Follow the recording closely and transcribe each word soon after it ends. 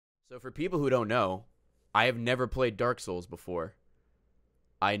So for people who don't know, I have never played Dark Souls before.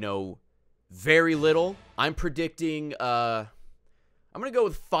 I know very little. I'm predicting, I'm going to go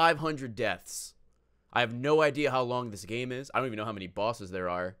with 500 deaths. I have no idea how long this game is. I don't even know how many bosses there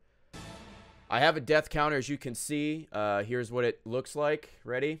are. I have a death counter, as you can see. Here's what it looks like.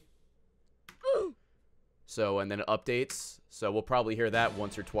 Ready? So, and then it updates. So we'll probably hear that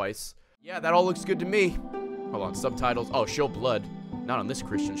once or twice. Yeah, that all looks good to me. Hold on, subtitles. Oh, show blood. Not on this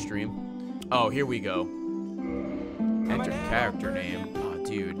Christian stream. Oh, here we go. Enter character name. Oh,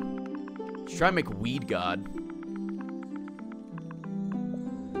 dude. Let's try and make Weed God.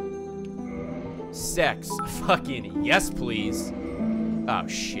 Sex. Fucking yes, please. Oh,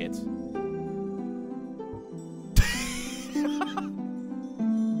 shit.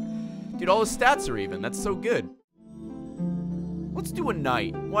 Dude, all his stats are even. That's so good. Let's do a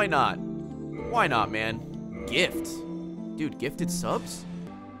night. Why not? Why not, man? Gift. Dude, gifted subs?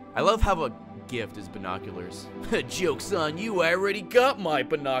 I love how a gift is binoculars. Joke's on you, I already got my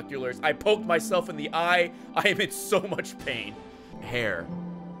binoculars. I poked myself in the eye. I am in so much pain. Hair.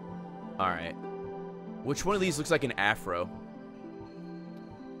 Alright. Which one of these looks like an afro?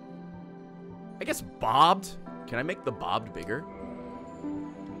 I guess bobbed? Can I make the bobbed bigger?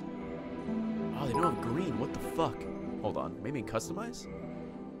 Oh, they don't have green. What the fuck? Hold on. Maybe in customize?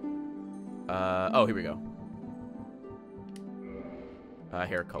 Oh, here we go.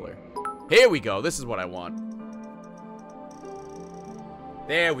 Hair color. Here we go. This is what I want.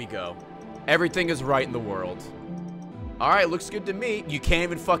 There we go. Everything is right in the world. Alright, looks good to me. You can't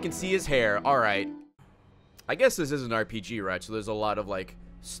even fucking see his hair. Alright. I guess this is an RPG, right? So there's a lot of, like,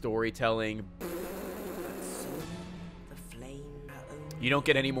 storytelling. You don't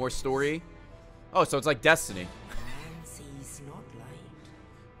get any more story? Oh, so it's like Destiny.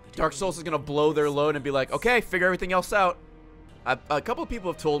 Dark Souls is gonna blow their load and be like, okay, figure everything else out. A couple of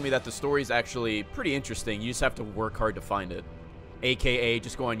people have told me that the story is actually pretty interesting. You just have to work hard to find it. AKA,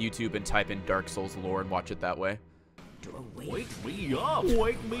 just go on YouTube and type in Dark Souls lore and watch it that way. Wake me up,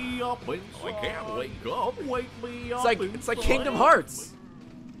 wake me up, I can't wake up, wake me up. It's like Kingdom Hearts.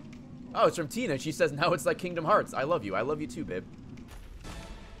 Oh, it's from Tina. She says, now it's like Kingdom Hearts. I love you. I love you too, babe.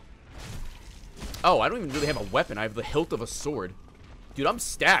 Oh, I don't even really have a weapon. I have the hilt of a sword. Dude, I'm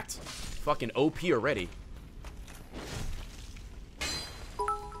stacked. Fucking OP already.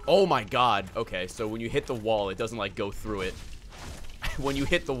 Oh my god. Okay, so when you hit the wall, it doesn't, like, go through it. When you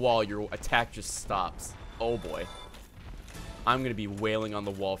hit the wall, your attack just stops. Oh boy. I'm gonna be wailing on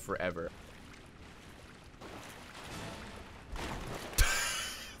the wall forever.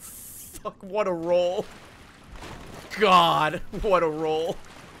 Fuck, what a roll. God, what a roll.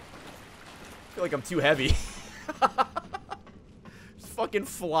 I feel like I'm too heavy. Just fucking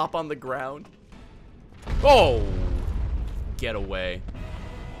flop on the ground. Oh! Get away.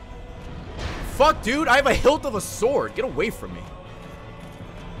 Fuck, dude, I have a hilt of a sword. Get away from me.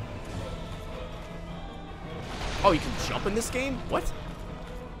 Oh, you can jump in this game? What?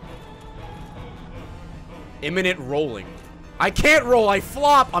 Imminent rolling. I can't roll, I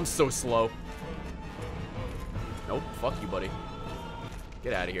flop! I'm so slow. Nope, fuck you, buddy.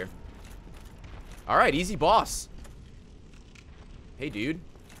 Get out of here. Alright, easy boss. Hey, dude.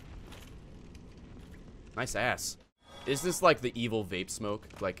 Nice ass. Is this like the evil vape smoke?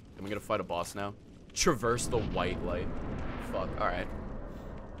 Like, am I gonna fight a boss now? Traverse the white light. Fuck, alright.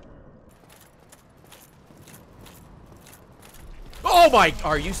 Oh my,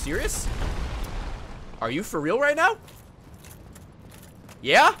 are you serious? Are you for real right now?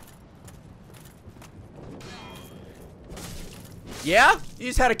 Yeah? Yeah? You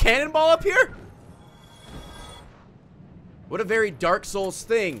just had a cannonball up here? What a very Dark Souls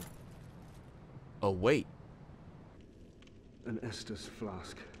thing. Oh, wait. An Estus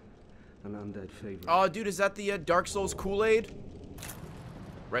flask. An undead favorite. Oh, dude, is that the Dark Souls Kool-Aid?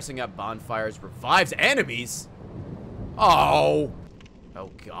 Resting at bonfires revives enemies? Oh.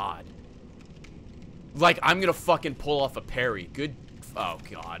 Oh, God. Like, I'm gonna fucking pull off a parry. Good. Oh,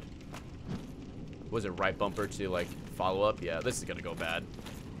 God. Was it right bumper to, like, follow up? Yeah, this is gonna go bad.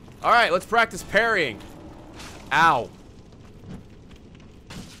 Alright, let's practice parrying. Ow.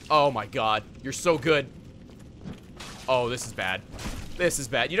 Oh, my God. You're so good. Oh, this is bad. This is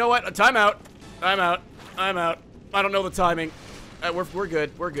bad. You know what? Time out. I'm out. I'm out. I don't know the timing. We're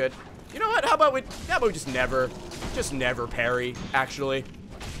good. We're good. You know what? How about we just never parry, actually.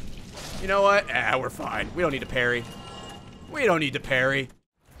 You know what? We're fine. We don't need to parry. We don't need to parry.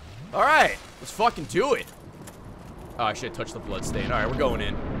 All right. Let's fucking do it. Oh, I should have touched the bloodstain. All right, we're going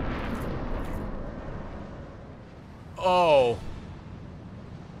in. Oh.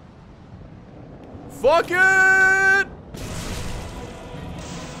 Fuck it!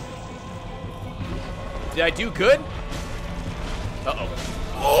 Did I do good? Uh-oh.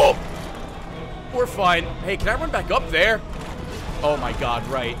 Oh! We're fine. Hey, can I run back up there? Oh my god,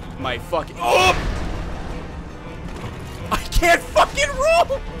 right. My fucking... Oh! I can't fucking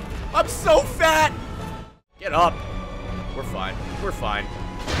roll! I'm so fat! Get up. We're fine. We're fine.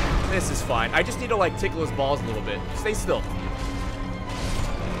 This is fine. I just need to, like, tickle his balls a little bit. Stay still.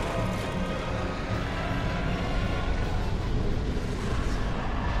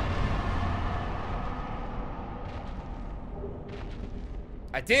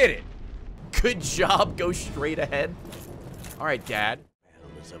 I did it! Good job, go straight ahead. Alright, Dad.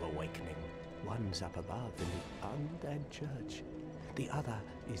 Bells of awakening. One's up above in the undead church. The other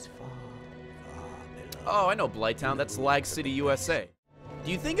is far, far below. Oh, I know Blighttown. That's Lag City, USA.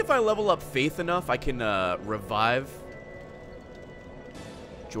 Do you think if I level up Faith enough, I can revive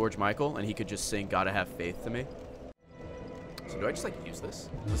George Michael and he could just sing Gotta Have Faith to me? So do I just, like, use this?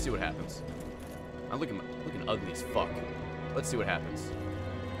 Let's see what happens. I'm looking ugly as fuck. Let's see what happens.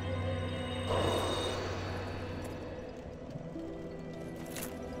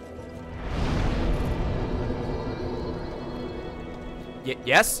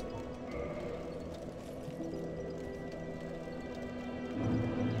 Yes?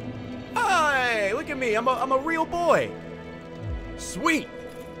 Hey, look at me. I'm a real boy. Sweet.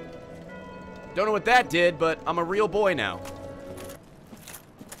 Don't know what that did, but I'm a real boy now.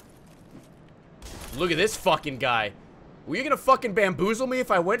 Look at this fucking guy. Were you gonna fucking bamboozle me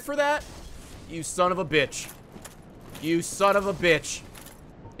if I went for that? You son of a bitch. You son of a bitch.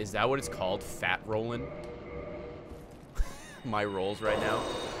 Is that what it's called? Fat rolling? My rolls right now.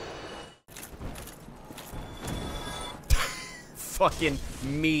 Fucking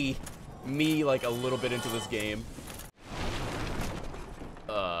me. Me, like, a little bit into this game.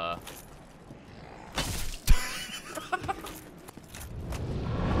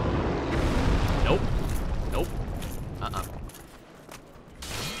 Nope. Nope.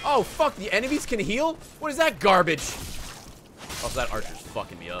 Oh, fuck, the enemies can heal? What is that garbage? Oh, that archer's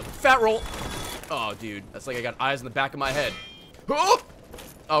fucking me up. Fat roll. Oh, dude. That's like I got eyes in the back of my head.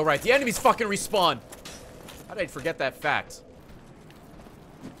 Oh, right. The enemies fucking respawn. How did I forget that fact?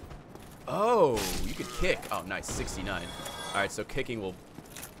 Oh, you could kick. Oh, nice. 69. All right, so kicking will...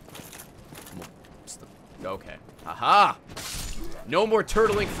 Okay. Aha! No more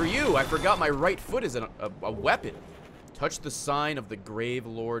turtling for you. I forgot my right foot is a weapon. Touch the sign of the Grave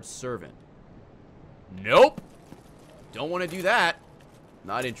Lord's servant. Nope. Don't want to do that.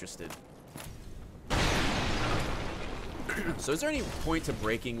 Not interested. So is there any point to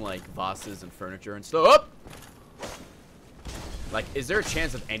breaking, like, vases and furniture and stuff? Like, is there a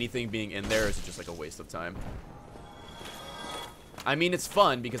chance of anything being in there, or is it just, like, a waste of time? I mean, it's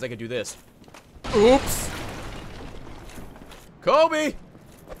fun, because I could do this. Oops! Kobe!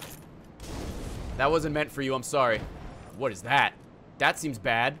 That wasn't meant for you, I'm sorry. What is that? That seems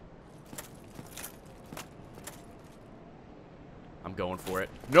bad. I'm going for it.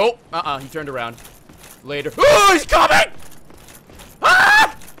 Nope! He turned around. Later. Oh, he's coming!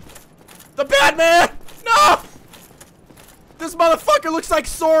 Ah! The bad man! No! This motherfucker looks like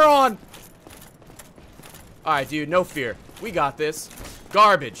Sauron! Alright, dude, no fear. We got this.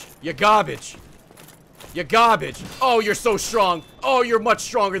 Garbage. You garbage. You garbage. Oh, you're so strong. Oh, you're much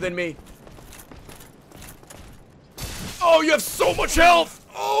stronger than me. Oh, you have so much health!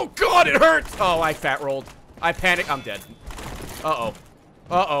 Oh, God, it hurts! Oh, I fat rolled. I panicked. I'm dead. Uh-oh.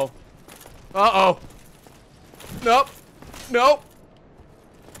 Uh-oh. Uh-oh. Nope. Nope.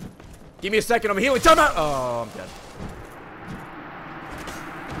 Give me a second. I'm healing. Time out. Oh, I'm dead.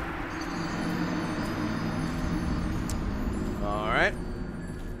 Alright.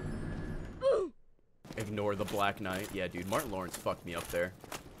 Ignore the Black Knight. Yeah, dude. Martin Lawrence fucked me up there.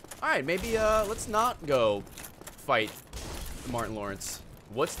 Alright, maybe, let's not go fight Martin Lawrence.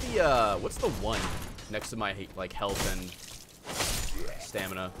 What's the one next to my, like, health and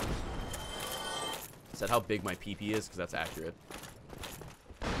stamina? Is that how big my PP is? Because that's accurate.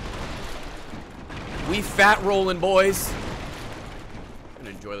 We fat rolling, boys. I'm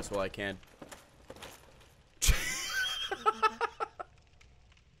gonna enjoy this while I can.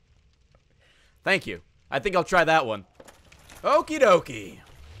 Thank you. I think I'll try that one. Okie dokie.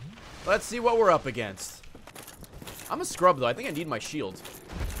 Let's see what we're up against. I'm a scrub, though. I think I need my shield.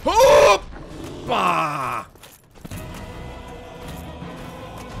 Oh! Bah!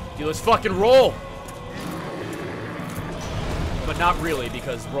 Dude, let's fucking roll. But not really,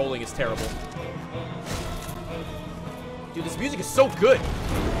 because rolling is terrible. Dude, this music is so good.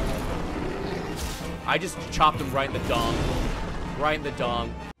 I just chopped him right in the dong. Right in the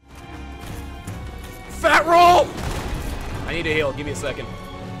dong. Fat roll! I need a heal. Give me a second.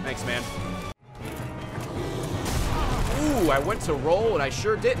 Thanks, man. Ooh, I went to roll and I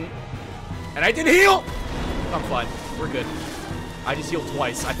sure didn't. And I didn't heal! I'm fine. We're good. I just healed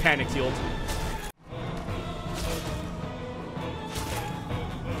twice. I panicked healed.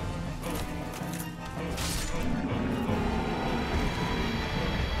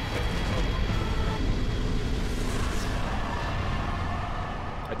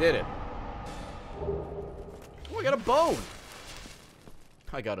 I did it. Oh, I got a bone.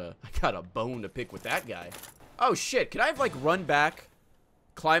 I got a bone to pick with that guy. Oh shit, can I have like run back,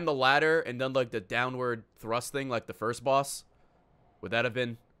 climb the ladder, and done like the downward thrust thing like the first boss? Would that have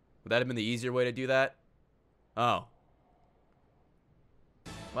been the easier way to do that? Oh.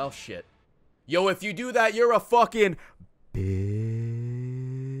 Well shit. Yo, if you do that, you're a fucking bitch.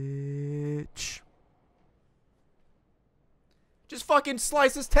 Just fucking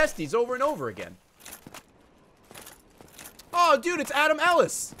slice his testes over and over again. Oh, dude, it's Adam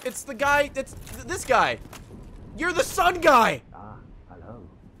Ellis. It's the guy, it's this guy. You're the sun guy. Ah, hello.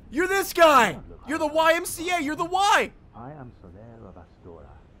 You're this guy. You're the YMCA. You're the Y. I am Soler of Astora,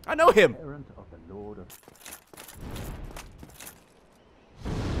 I know him. parent of the Lord of...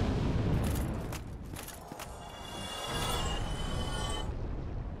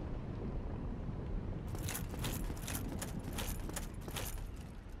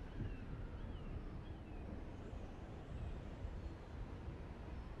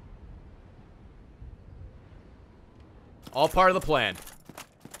 All part of the plan.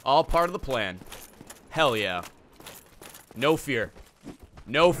 All part of the plan. Hell yeah. No fear.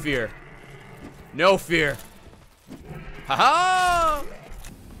 No fear. No fear. Haha!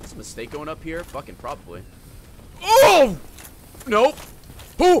 Is a mistake going up here? Fucking probably. Oh! Nope.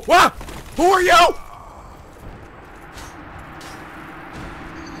 Who? Ah! Who are you?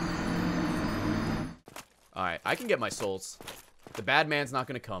 Alright, I can get my souls. The bad man's not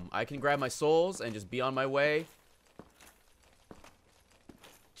gonna come. I can grab my souls and just be on my way.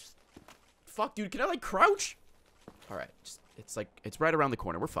 Fuck, dude, can I, like, crouch? Alright, it's like, it's right around the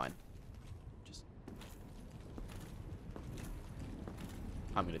corner. We're fine. Just...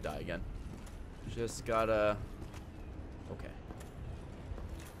 I'm gonna die again. Just gotta... Okay.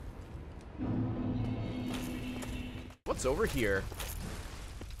 What's over here?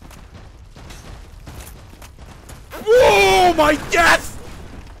 Whoa, my death!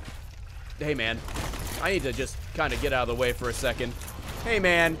 Hey, man. I need to just kind of get out of the way for a second. Hey,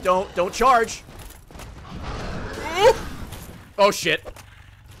 man, don't charge. Ooh. Oh, shit.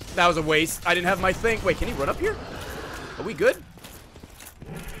 That was a waste. I didn't have my thing. Wait, can he run up here? Are we good?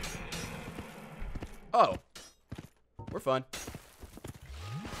 Oh. We're fine.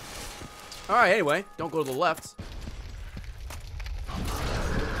 Alright, anyway. Don't go to the left.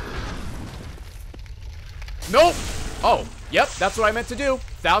 Nope. Oh, yep, that's what I meant to do.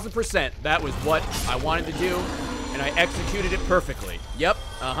 1000%. That was what I wanted to do. And I executed it perfectly. Yep.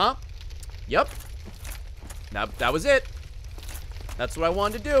 Uh-huh. Yep. That was it. That's what I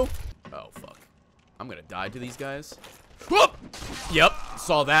wanted to do. Oh, fuck. I'm gonna die to these guys. Whoop! Yep.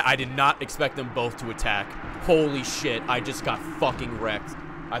 Saw that. I did not expect them both to attack. Holy shit. I just got fucking wrecked.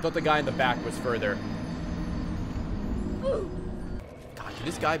 I thought the guy in the back was further. God, could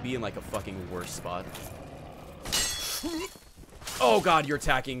this guy be in, like, a fucking worse spot? Oh, God, you're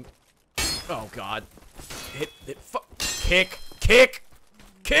attacking. Oh, God. Kick.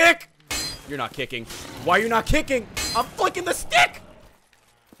 You're not kicking. Why are you not kicking? I'm flicking the stick.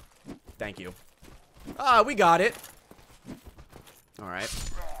 Thank you. Ah, we got it. All right.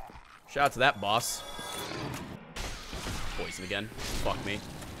 Shout out to that boss. Poison again. Fuck me.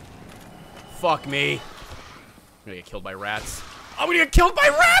 Fuck me. I'm gonna get killed by rats. I'm gonna get killed by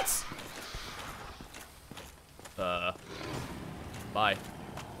rats. Bye.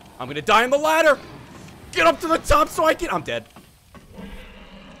 I'm gonna die on the ladder. Get up to the top so I can... I'm dead.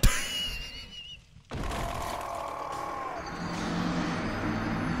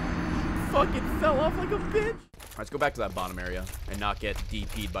 Fucking fell off like a bitch. Alright, let's go back to that bottom area and not get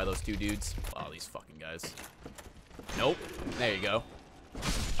DP'd by those two dudes. Oh, these fucking guys. Nope. There you go.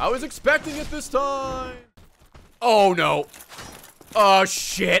 I was expecting it this time. Oh, no. Oh,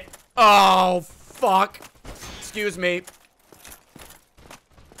 shit. Oh, fuck. Excuse me.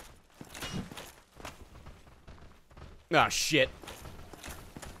 Ah, shit.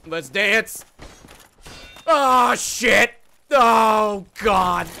 Let's dance. Oh, shit. Oh,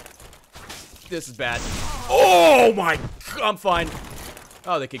 God. This is bad. Oh, my God. I'm fine.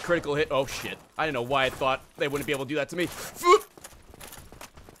 Oh, they could critical hit. Oh, shit. I didn't know why I thought they wouldn't be able to do that to me.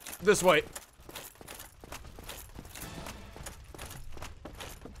 This way.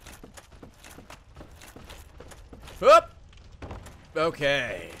 Up.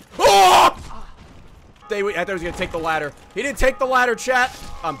 Okay. Oh! I thought he was gonna take the ladder. He didn't take the ladder, chat.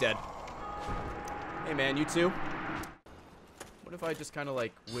 I'm dead. Hey, man, you too? What if I just kind of,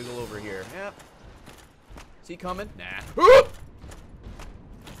 like, wiggle over here? Yeah. Is he coming? Nah.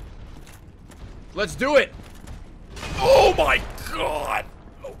 Let's do it. Oh, my God.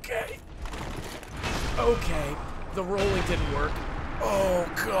 Okay. Okay. The rolling didn't work.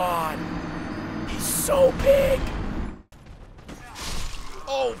 Oh, God. He's so big.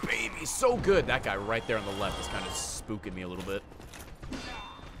 Oh, baby. So good. That guy right there on the left is kind of spooking me a little bit.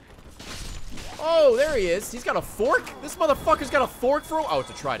 Oh, there he is. He's got a fork? This motherfucker's got a fork for... Oh,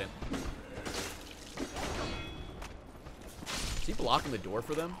 it's a trident. Is he blocking the door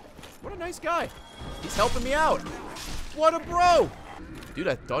for them? What a nice guy. He's helping me out. What a bro. Dude,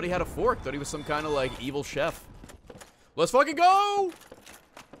 I thought he had a fork. Thought he was some kind of, like, evil chef. Let's fucking go!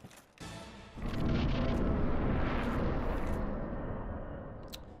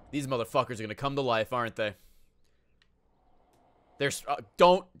 These motherfuckers are gonna come to life, aren't they? There's...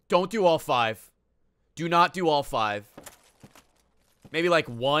 don't do all 5. Do not do all 5. Maybe, like,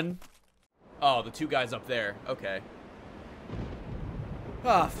 1. Oh, the 2 guys up there. Okay.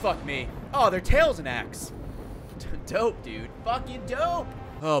 Ah, fuck me. Oh, their tail's an axe. Dope, dude. Fucking dope.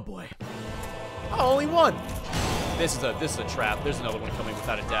 Oh, boy. Oh, only 1. This is a trap. There's another one coming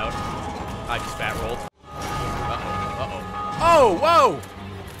without a doubt. I just fat rolled. Uh-oh. Oh, whoa!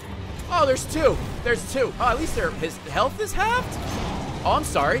 Oh, there's 2. There's 2. Oh, at least his health is halved? Oh, I'm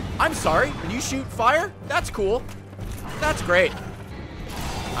sorry. I'm sorry. When you shoot fire, that's cool. That's great.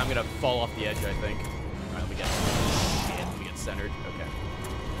 I'm gonna fall off the edge, I think. All right, let me get centered. Okay.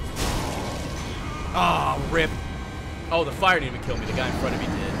 Oh, rip. Oh, the fire didn't even kill me. The guy in front of me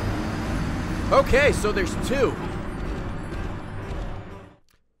did. Okay, so there's 2.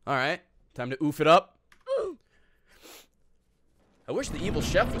 All right, time to oof it up. I wish the evil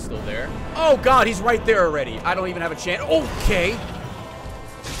chef was still there. Oh, God, he's right there already. I don't even have a chance. Okay.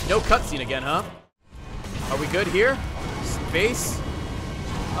 No cutscene again, huh? Are we good here? Space?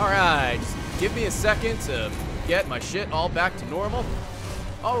 Alright, just give me a second to get my shit all back to normal.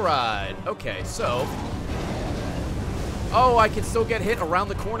 Alright, okay, so... Oh, I can still get hit around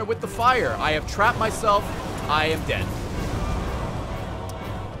the corner with the fire. I have trapped myself. I am dead.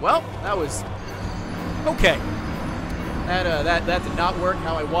 Well, that was... Okay. That did not work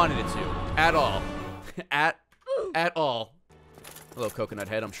how I wanted it to. At all. At all. Hello, Coconut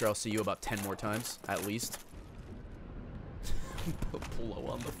Head. I'm sure I'll see you about 10 more times, at least. Blow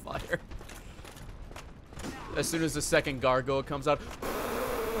on the fire. As soon as the second gargoyle comes out.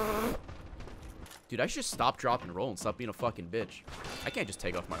 Dude, I should stop, drop, and roll and stop being a fucking bitch. I can't just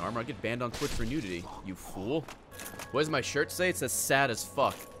take off my armor. I'll get banned on Twitch for nudity. You fool. What does my shirt say? It says sad as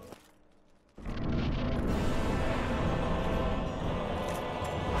fuck.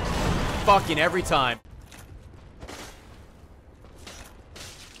 Fucking every time.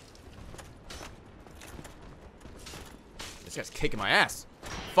 This guy's kicking my ass.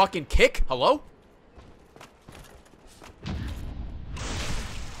 Fucking kick? Hello?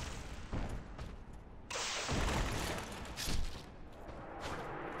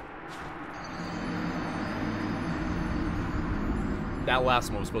 That last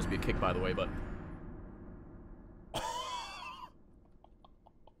one was supposed to be a kick, by the way, but... Oh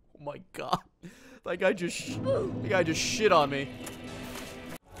my god. That guy just shit on me.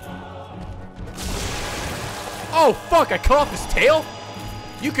 Oh, fuck, I cut off his tail?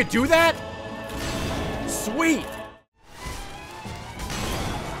 You could do that? Sweet.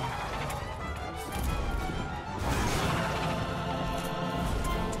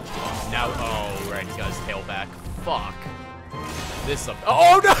 Now, oh, right, he's got his tail back. Fuck. This up.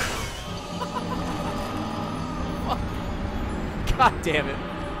 Oh, no! God damn it.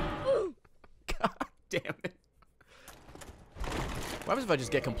 God damn it. What happens if I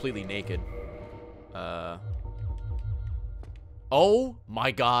just get completely naked? Oh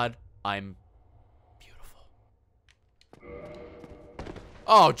my god, I'm beautiful.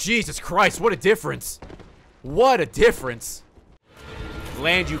 Oh, Jesus Christ, what a difference. What a difference.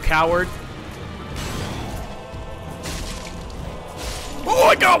 Land, you coward. Oh,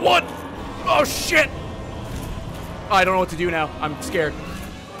 I got one! Oh, shit! I don't know what to do now. I'm scared.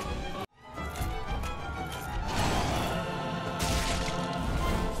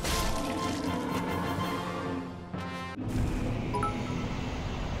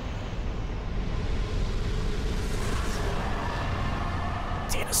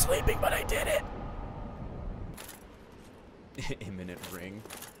 Tina's sleeping, but I did it. Imminent ring.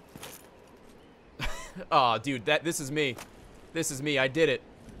 Oh, dude, this is me. This is me. I did it.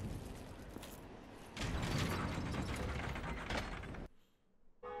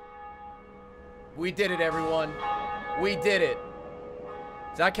 We did it, everyone. We did it.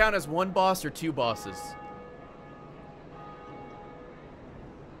 Does that count as one boss or two bosses?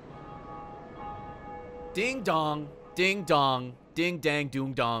 Ding dong. Ding dong. Ding dang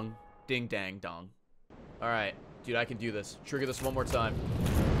doong dong. Ding dang dong. Alright. Dude, I can do this. Trigger this one more time.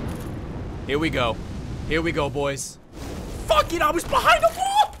 Here we go. Here we go, boys. Fuck it, I was behind the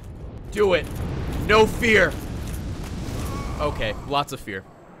wall! Do it. No fear. Okay, lots of fear.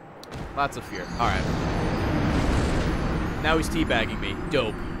 Lots of fear. Alright. Now he's teabagging me.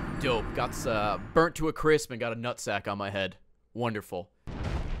 Dope. Dope. Got burnt to a crisp and got a nutsack on my head. Wonderful.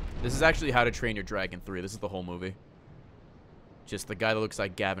 This is actually How to Train Your Dragon 3. This is the whole movie. Just the guy that looks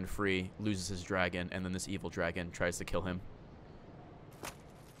like Gavin Free loses his dragon, and then this evil dragon tries to kill him.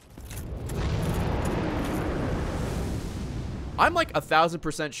 I'm like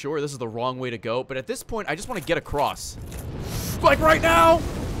 1,000% sure this is the wrong way to go, but at this point, I just want to get across. Like right now!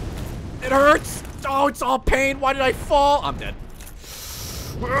 It hurts! Oh, it's all pain. Why did I fall? I'm dead.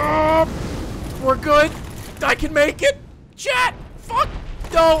 We're good. I can make it. Chat! Fuck!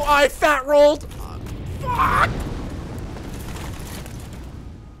 No, I fat rolled. Fuck!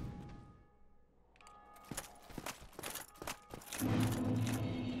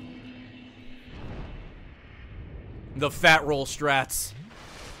 The fat roll strats.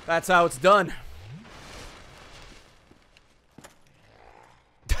 That's how it's done.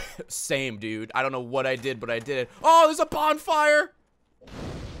 Same, dude. I don't know what I did, but I did it. Oh, there's a bonfire!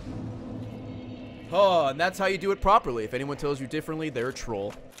 Oh, and that's how you do it properly. If anyone tells you differently, they're a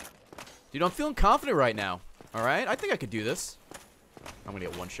troll. Dude, I'm feeling confident right now. Alright? I think I could do this. I'm gonna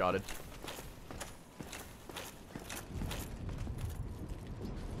get one-shotted.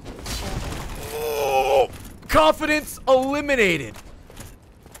 Oh! Confidence eliminated.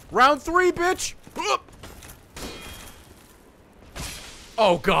 Round 3, bitch.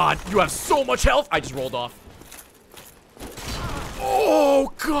 Oh, God. You have so much health. I just rolled off.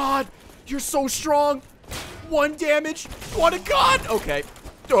 Oh, God. You're so strong. 1 damage. What a god. Okay.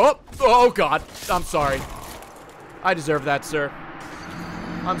 Oh, God. I'm sorry. I deserve that, sir.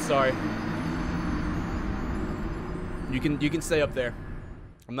 I'm sorry. You can stay up there.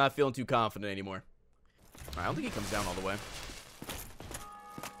 I'm not feeling too confident anymore. I don't think he comes down all the way.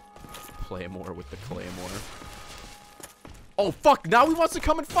 Claymore with the claymore. Oh, fuck. Now he wants to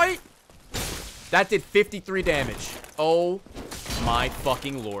come and fight? That did 53 damage. Oh, my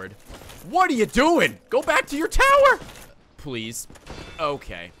fucking lord. What are you doing? Go back to your tower. Please.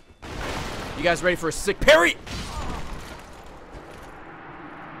 Okay. You guys ready for a sick parry?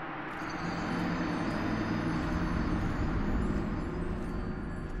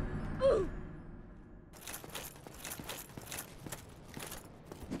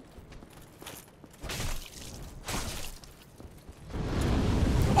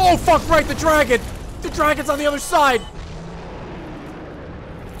 Oh, fuck, right, the dragon! The dragon's on the other side!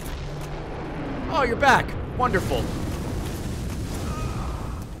 Oh, you're back. Wonderful.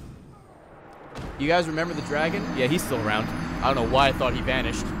 You guys remember the dragon? Yeah, he's still around. I don't know why I thought he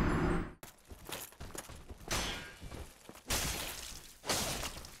vanished.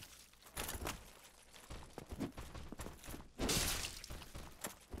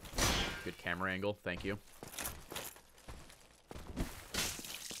 Good camera angle, thank you.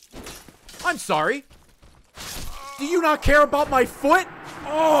 I'm sorry. Do you not care about my foot?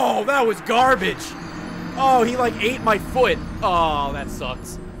 Oh, that was garbage. Oh, he like ate my foot. Oh, that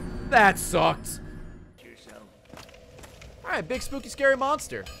sucks. That sucked. Alright, big spooky scary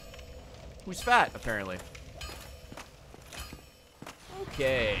monster. Who's fat, apparently.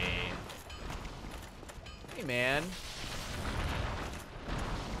 Okay. Hey, man.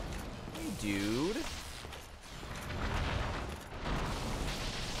 Hey, dude.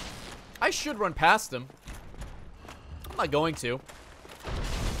 I should run past him. I'm not going to.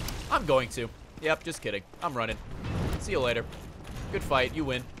 I'm going to. Yep, just kidding. I'm running. See you later. Good fight. You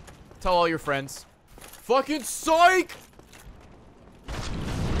win. Tell all your friends. Fucking psych!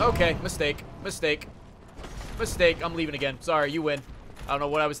 Okay, mistake. Mistake. Mistake. I'm leaving again. Sorry, you win. I don't know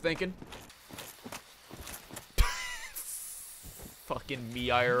what I was thinking. Fucking me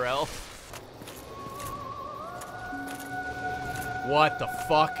IRL. What the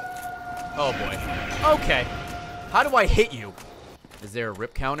fuck? Oh boy. Okay. How do I hit you? Is there a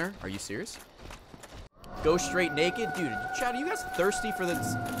rip counter? Are you serious? Go straight naked? Dude, chat, are you guys thirsty for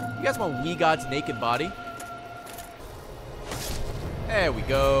this? You guys want Wee God's naked body? There we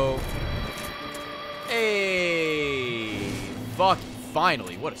go. Hey. Fuck.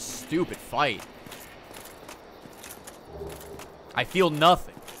 Finally. What a stupid fight. I feel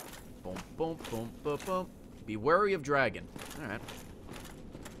nothing. Boom, boom, boom, boom, boom. Be wary of dragon. Alright.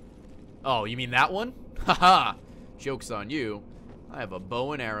 Oh, you mean that one? Haha. Joke's on you. I have a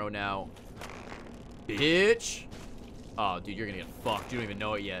bow and arrow now. Bitch. Oh, dude, you're gonna get fucked. You don't even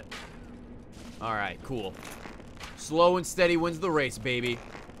know it yet. Alright, cool. Slow and steady wins the race, baby.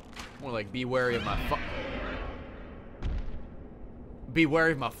 More like be wary of my be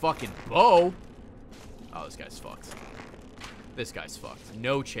wary of my fucking bow. Oh, this guy's fucked. This guy's fucked.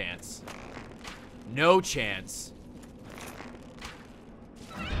 No chance. No chance.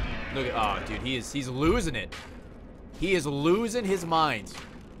 Look at, oh, dude, he's losing it. He is losing his mind.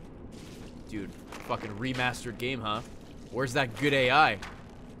 Dude, fucking remastered game, huh? Where's that good AI?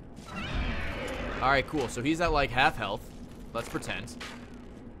 Alright, cool. So he's at like half health. Let's pretend.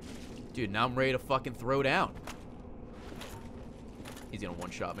 Dude, now I'm ready to fucking throw down. He's gonna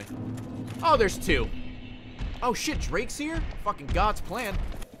one-shot me. Oh, there's two. Oh shit, Drake's here? Fucking God's plan.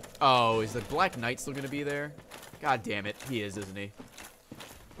 Oh, is the Black Knight still gonna be there? God damn it. He is, isn't he?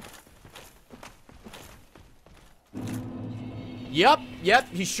 Yep,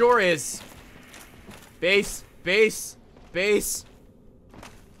 he sure is. Base.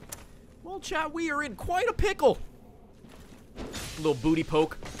 Well, chat, we are in quite a pickle. Little booty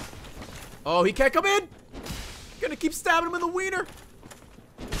poke. Oh, he can't come in. Gonna keep stabbing him in the wiener.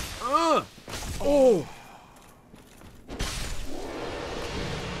 Oh.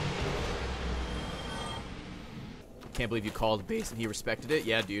 Can't believe you called base and he respected it.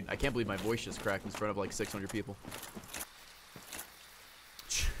 Yeah, dude. I can't believe my voice just cracked in front of like 600 people.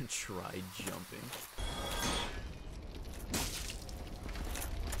 Try jumping.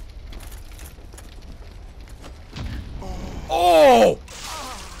 Oh!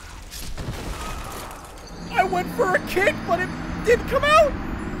 I went for a kick, but it didn't come out.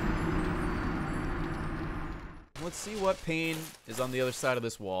 Let's see what pain is on the other side of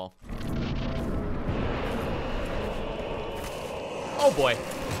this wall. Oh boy.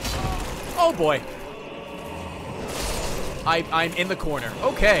 Oh boy. I'm in the corner.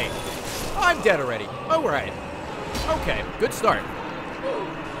 Okay. I'm dead already. Alright. Okay. Good start.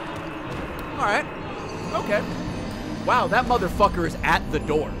 Alright. Okay. Wow, that motherfucker is at the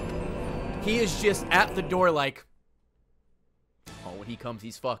door. He is just at the door like... Oh, when he comes,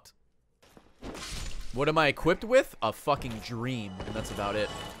 he's fucked. What am I equipped with? A fucking dream. And that's about it.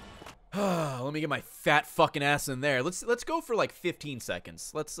 Let me get my fat fucking ass in there. Let's go for like 15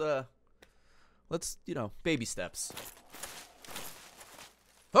 seconds. Let's, you know, baby steps.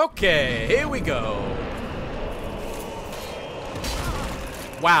 Okay, here we go.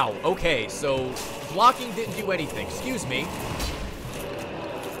 Wow, okay, so blocking didn't do anything. Excuse me.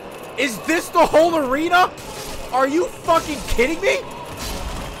 Is this the whole arena? Are you fucking kidding me?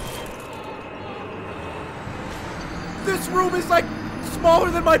 This room is like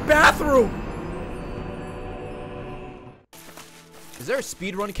smaller than my bathroom. Is there a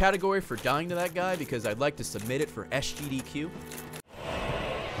speedrun category for dying to that guy? Because I'd like to submit it for SGDQ.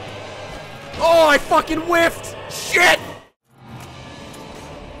 Oh, I fucking whiffed! Shit!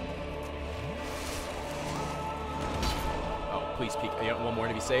 Oh, please peek. You want one more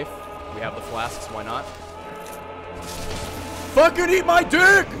to be safe? We have the flasks, why not? Fucking eat my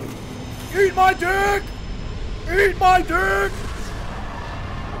dick! Eat my dick! Eat my dick!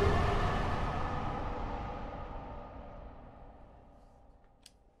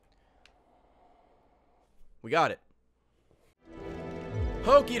 We got it.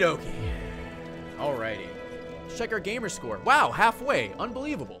 Okie dokie. Alrighty. Let's check our gamer score. Wow, halfway.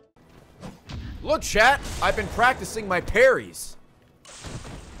 Unbelievable. Look, chat. I've been practicing my parries.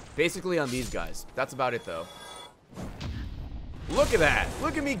 Basically on these guys. That's about it, though. Look at that.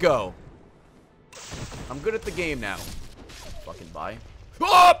 Look at me go. I'm good at the game now. Fucking bye.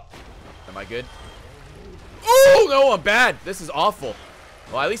 Oh! Am I good? Oh, no, I'm bad. This is awful.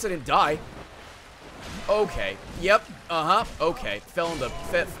 Well, at least I didn't die. Okay. Yep. Uh-huh. Okay. Fell in the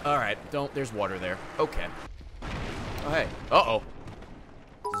fifth. Alright. Don't. There's water there. Okay. Oh, hey. Uh-oh.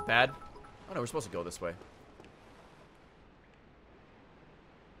 Is this bad? Oh, no. We're supposed to go this way.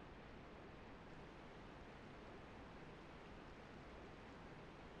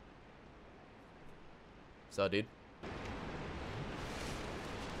 What's up, dude?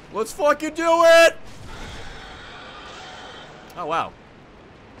 Let's fucking do it! Oh, wow.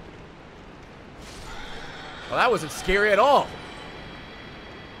 Well, that wasn't scary at all.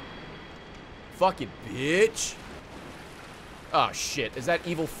 Fucking bitch. Oh, shit. Is that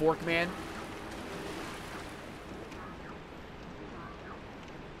evil fork man?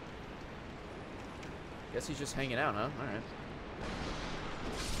 Guess he's just hanging out, huh? Alright.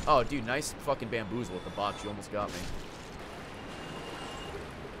 Oh, dude, nice fucking bamboozle with the box. You almost got me.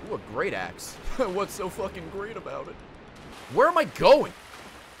 Ooh, a great axe. What's so fucking great about it? Where am I going?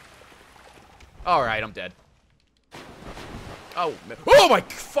 Alright, I'm dead. Oh, man. Oh my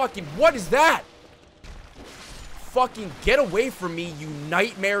fucking, what is that? Fucking get away from me, you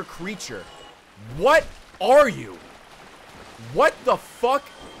nightmare creature. What are you? What the fuck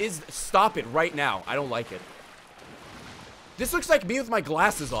is, stop it right now. I don't like it. This looks like me with my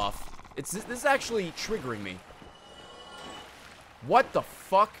glasses off. This is actually triggering me. What the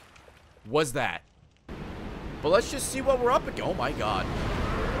fuck was that? But let's just see what we're up against. Oh my god.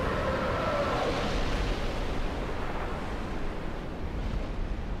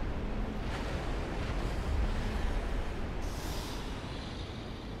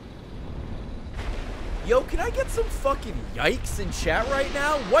 Yo, can I get some fucking yikes in chat right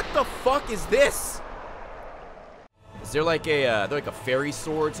now? What the fuck is this? Is there like a fairy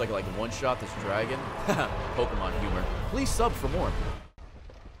sword? It's like a one-shot this dragon? Pokemon humor. Please sub for more.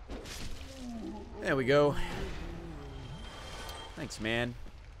 There we go. Thanks, man.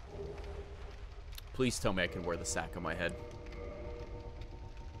 Please tell me I can wear the sack on my head.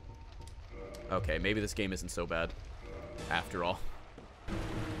 Okay, maybe this game isn't so bad. After all.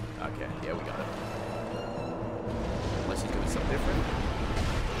 Okay, yeah, we got it. Unless he's doing something different.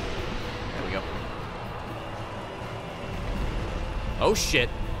 There we go. Oh shit.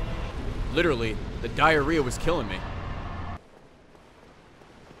 Literally, the diarrhea was killing me.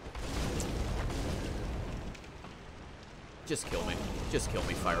 Just kill me. Just kill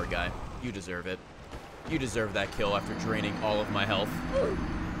me, fire guy. You deserve it. You deserve that kill after draining all of my health.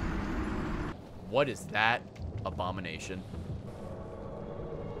 What is that abomination?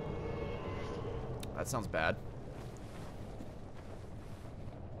 That sounds bad.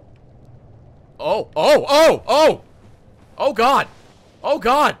 Oh, oh, oh, oh! Oh god! Oh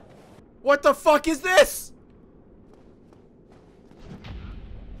god! What the fuck is this?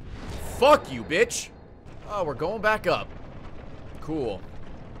 Fuck you, bitch! Oh, we're going back up. Cool.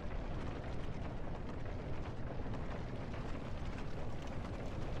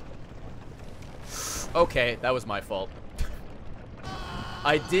 Okay, that was my fault.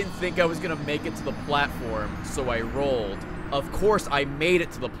 I didn't think I was gonna make it to the platform, so I rolled. Of course, I made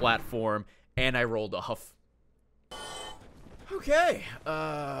it to the platform, and I rolled a huff. Okay, they're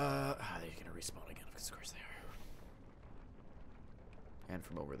gonna respawn again, because of course they are. And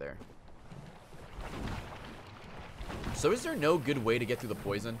from over there. So is there no good way to get through the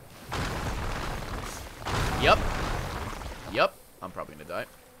poison? Yep. Yep, I'm probably gonna die.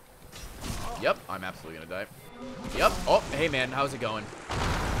 Yep, I'm absolutely gonna die. Yep. Oh, hey man, how's it going?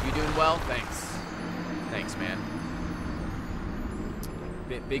 You doing well? Thanks. Thanks, man.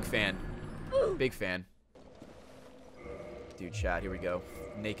 Big fan. Big fan. Dude, chat, here we go.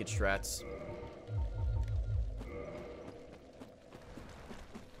 Naked strats.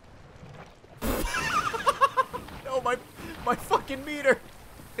 No, my fucking meter.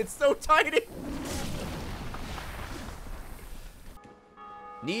 It's so tiny.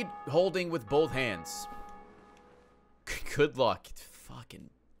 Need holding with both hands. Good luck. Fucking.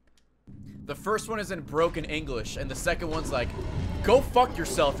 The first one is in broken English, and the second one's like, go fuck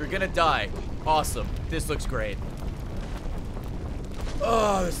yourself, you're gonna die. Awesome. This looks great.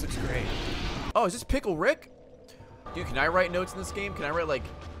 Oh, this looks great. Oh, is this Pickle Rick? Dude, can I write notes in this game? Can I write, like,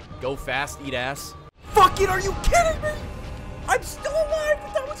 go fast, eat ass? Fucking, are you kidding me? I'm still alive,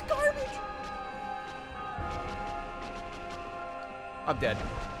 but that was garbage. I'm dead.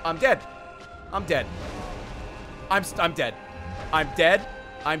 I'm dead. I'm dead. I'm dead. I'm dead.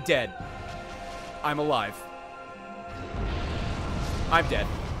 I'm dead. I'm alive. I'm dead.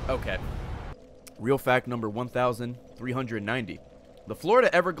 Okay. Real fact number 1,390. The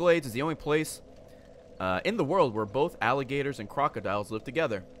Florida Everglades is the only place in the world where both alligators and crocodiles live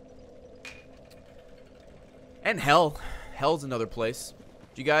together. And hell. Hell's another place.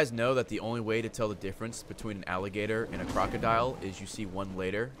 Do you guys know that the only way to tell the difference between an alligator and a crocodile is you see one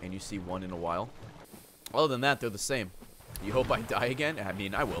later and you see one in a while? Other than that, they're the same. You hope I die again? I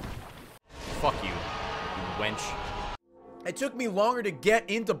mean, I will. Fuck you, you wench. It took me longer to get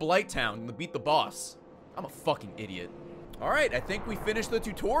into Blighttown than to beat the boss. I'm a fucking idiot. Alright, I think we finished the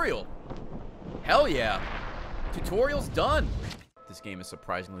tutorial. Hell yeah. Tutorial's done. This game is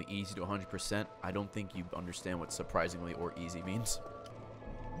surprisingly easy to 100%. I don't think you understand what surprisingly or easy means.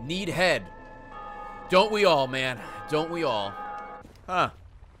 Need head. Don't we all, man? Don't we all? Huh.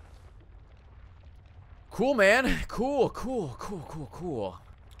 Cool, man. Cool, cool, cool, cool, cool.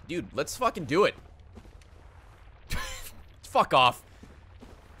 Dude, let's fucking do it. Fuck off.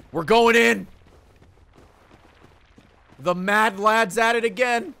 We're going in. The Mad Lad's at it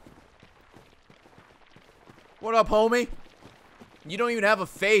again. What up, homie? You don't even have a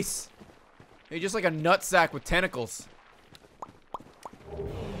face. You're just like a nutsack with tentacles.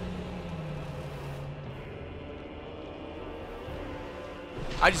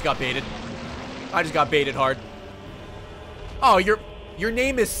 I just got baited. I just got baited hard. Oh, your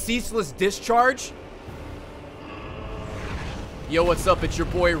name is Ceaseless Discharge? Yo, what's up? It's your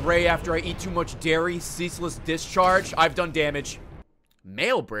boy Ray after I eat too much dairy. Ceaseless Discharge. I've done damage.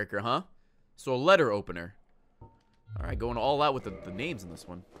 Mail breaker, huh? So a letter opener. Alright, going all out with the names in this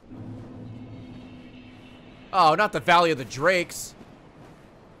one. Oh, not the Valley of the Drakes.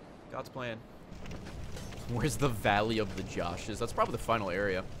 God's plan. Where's the Valley of the Joshes? That's probably the final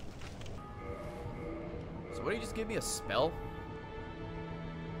area. So what, did you just give me a spell?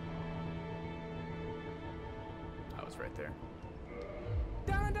 Oh, it's right there.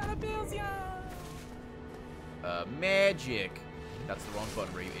 $1 bills, yeah. Magic. That's the wrong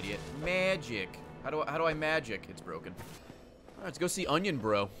button, Ray, you idiot. Magic. How do I magic? It's broken. Alright, let's go see Onion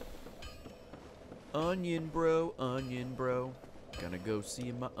Bro. Onion Bro, Onion Bro. Gonna go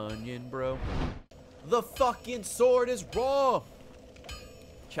see my Onion Bro. The fucking sword is raw.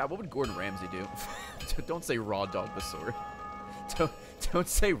 Chat, what would Gordon Ramsay do? Don't say raw dog the sword. Don't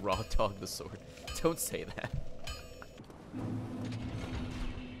say raw dog the sword. Don't say that.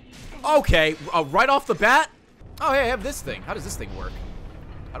 Okay, right off the bat. Oh, hey, I have this thing. How does this thing work?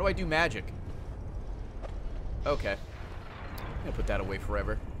 How do I do magic? Okay. I'm gonna put that away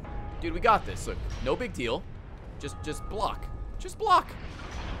forever. Dude, we got this. Look, no big deal. Just block. Just block.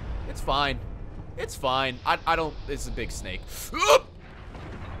 It's fine. It's fine. I don't... It's a big snake.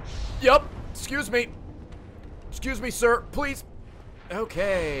 Yup. Excuse me. Excuse me, sir. Please.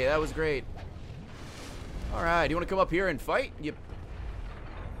 Okay, that was great. Alright, you want to come up here and fight? Yep.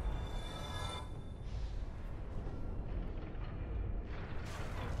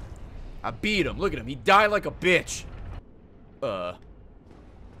 I beat him. Look at him. He died like a bitch.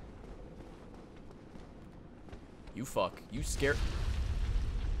 You fuck. You scared.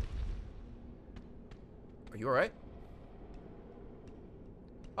 Are you alright?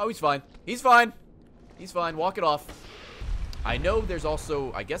 Oh, he's fine. He's fine. He's fine. Walk it off. I know there's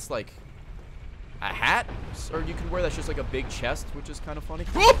also, I guess, like, a hat? Or you can wear that's just like a big chest, which is kind of funny.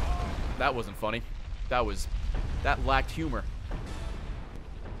 Whoop! That wasn't funny. That lacked humor.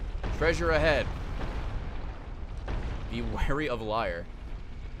 Treasure ahead. Be wary of liar.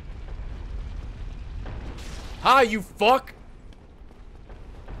 Hi, you fuck!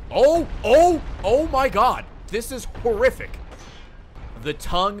 Oh my god. This is horrific. The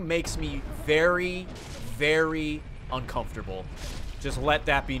tongue makes me very, very uncomfortable. Just let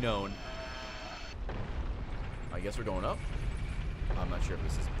that be known. I guess we're going up. I'm not sure if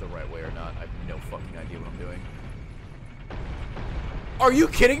this is the right way or not. I have no fucking idea what I'm doing. Are you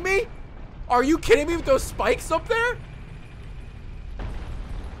kidding me? Are you kidding me with those spikes up there?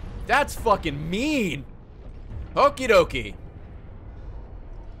 That's fucking mean. Okie dokie.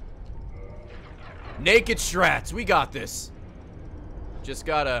 Naked strats. We got this. Just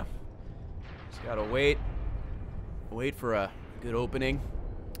gotta wait. Wait for a good opening.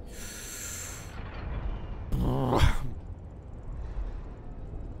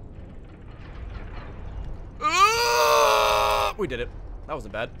 We did it. That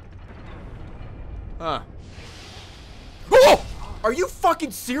wasn't bad. Huh. Oh! Are you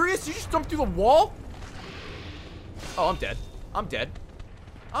fucking serious? You just jumped through the wall? Oh, I'm dead. I'm dead.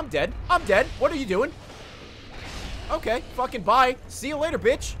 I'm dead. I'm dead. What are you doing? Okay, fucking bye. See you later,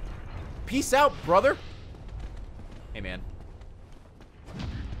 bitch. Peace out, brother. Hey, man.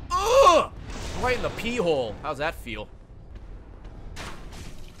 Ugh! Right in the pee hole. How's that feel?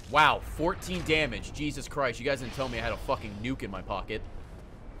 Wow, 14 damage. Jesus Christ, you guys didn't tell me I had a fucking nuke in my pocket.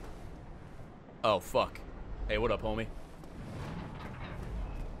 Oh, fuck. Hey, what up, homie?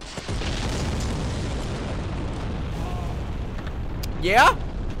 Yeah?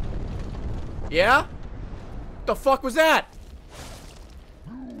 Yeah? What the fuck was that?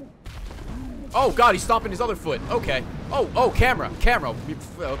 Oh, God, he's stomping his other foot. Okay. Oh, camera.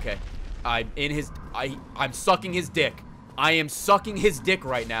 Okay. I'm sucking his dick. I am sucking his dick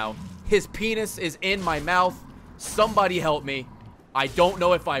right now. His penis is in my mouth. Somebody help me. I don't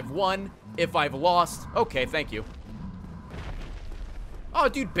know if I've won, if I've lost. Okay, thank you. Oh,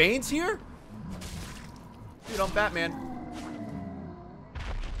 dude, Bane's here? Dude, I'm Batman.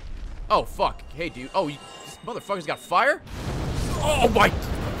 Oh, fuck. Hey, dude. Oh, this motherfucker's got fire? Oh, my...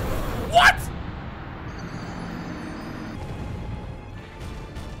 What?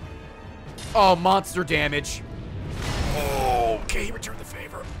 Oh, monster damage. Oh, okay, he returned the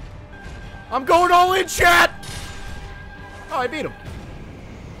favor. I'm going all in, chat! Oh, I beat him.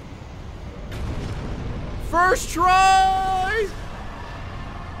 First try!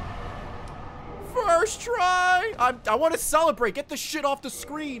 First try! I want to celebrate. Get the shit off the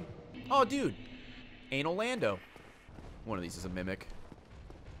screen. Oh, dude. Anal Lando. One of these is a mimic.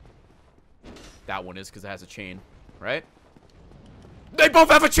 That one is because it has a chain, right? They both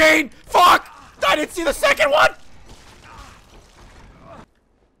have a chain! Fuck! I didn't see the second one!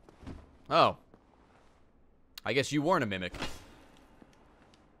 Oh. I guess you weren't a mimic.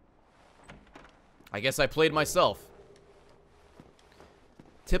 I guess I played myself.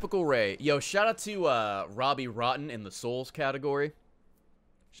 Typical Ray. Yo, shout out to Robbie Rotten in the Souls category.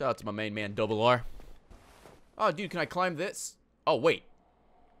 Shout out to my main man, Double R. Oh, dude, can I climb this? Oh, wait.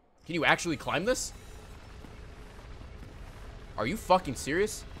 Can you actually climb this? Are you fucking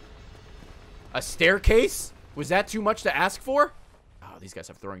serious? A staircase? Was that too much to ask for? Oh, these guys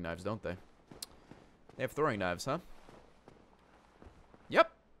have throwing knives, don't they? They have throwing knives, huh?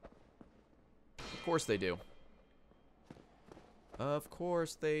 Yep. Of course they do. Of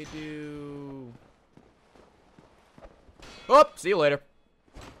course they do. Oh, see you later.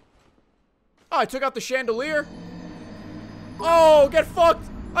 Oh, I took out the chandelier. Oh, get fucked.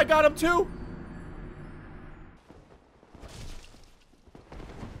 I got him too.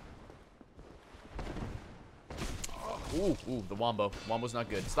 Ooh, ooh, the wombo. Wombo's not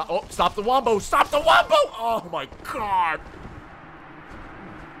good. Stop. Oh, stop the wombo. Stop the wombo. Oh my god.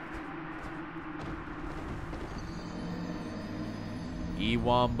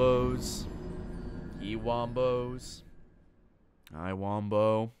 E-wombos. E-wombos. I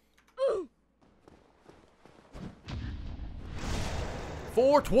wombo.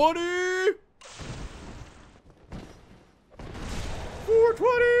 420!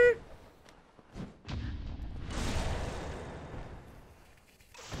 420!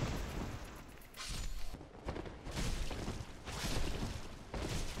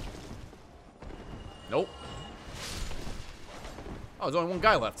 Nope. Oh, there's only one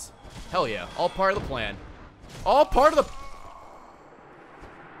guy left. Hell yeah. All part of the plan. All part of the...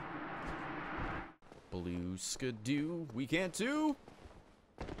 Blue skidoo. We can't do.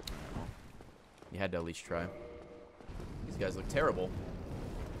 You had to at least try. These guys look terrible.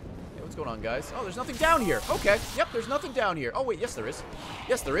 Hey, what's going on, guys? Oh, there's nothing down here. Okay. Yep, there's nothing down here. Oh, wait. Yes, there is.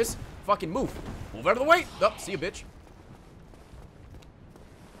 Yes, there is. Fucking move. Move out of the way. Oh, see you, bitch.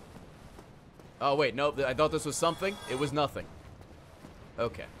 Oh, wait. No, I thought this was something. It was nothing.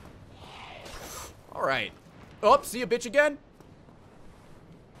 Okay. All right. Oh, see you, bitch, again.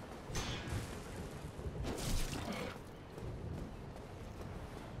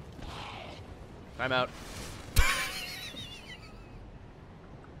 I'm out.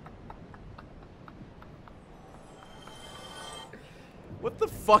 What the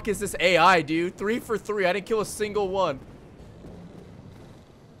fuck is this AI, dude? 3 for 3. I didn't kill a single one.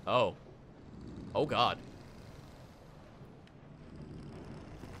 Oh. Oh, God.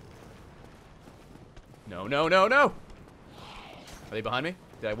 No, no, no, no. Are they behind me?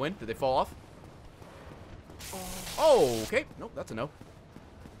 Did I win? Did they fall off? Oh, okay. Nope, that's a no.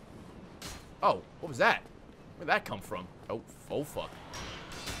 Oh, what was that? Where'd that come from? Oh, oh, fuck.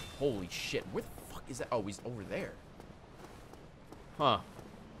 Holy shit. Where the fuck is that? Oh, he's over there. Huh.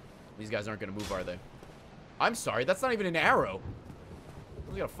 These guys aren't gonna move, are they? I'm sorry, that's not even an arrow.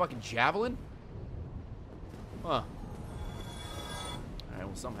 We got a fucking javelin? Huh. Alright,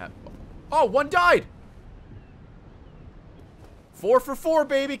 well, some have... Oh, one died! 4 for 4,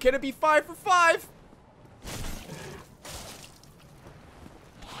 baby! Can it be 5 for 5?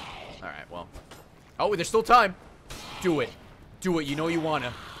 Alright, well. Oh, there's still time. Do it. Do it. You know you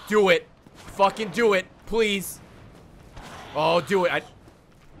wanna. Do it. Fucking do it. Please. Oh, do it.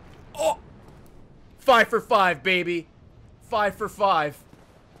 Oh! 5 for 5, baby. 5 for 5.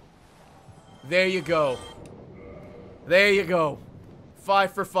 There you go. There you go.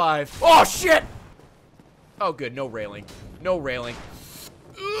 5 for 5. Oh, shit! Oh, good. No railing. No railing.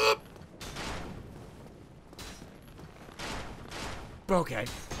 Okay.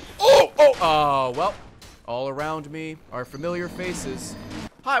 Oh, oh, oh, well. All around me are familiar faces.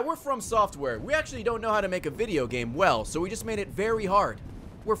 Hi, we're From Software. We actually don't know how to make a video game well, so we just made it very hard.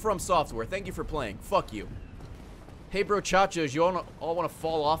 We're From Software. Thank you for playing. Fuck you. Hey, bro, chachos, you all want to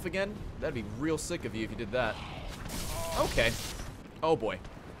fall off again? That'd be real sick of you if you did that. Okay. Oh, boy.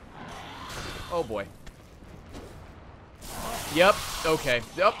 Oh, boy. Yep. Okay.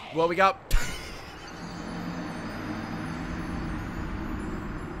 Yep. Well, we got...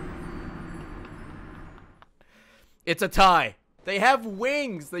 It's a tie. They have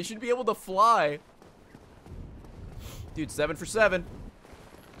wings. They should be able to fly. Dude, 7 for 7.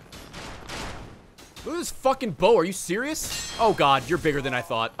 Look at this fucking bow. Are you serious? Oh, God. You're bigger than I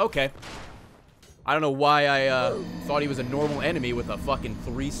thought. Okay. I don't know why I thought he was a normal enemy with a fucking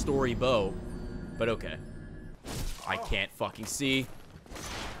 3-story bow. But okay. I can't fucking see.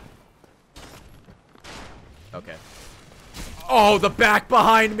 Okay. Oh, the back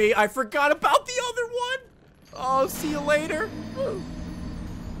behind me. I forgot about the other one. Oh, see you later.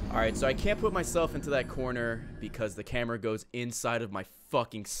 Alright, so I can't put myself into that corner because the camera goes inside of my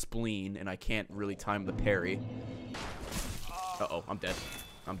fucking spleen and I can't really time the parry. Uh-oh, I'm dead.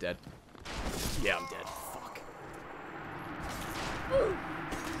 I'm dead. Yeah, I'm dead. Fuck.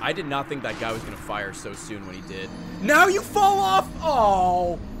 I did not think that guy was gonna fire so soon when he did. Now you fall off!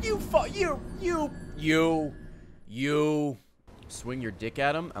 Oh! You swing your dick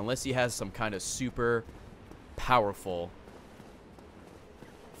at him unless he has some kind of super powerful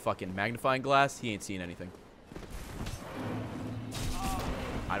fucking magnifying glass. He ain't seeing anything.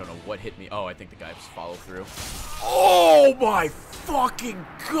 I don't know what hit me. Oh, I think the guy just followed through. Oh my fucking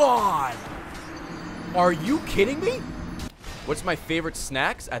god! Are you kidding me? What's my favorite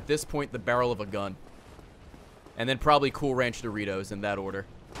snacks? At this point, the barrel of a gun. And then probably Cool Ranch Doritos in that order.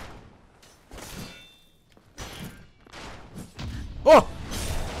 Oh!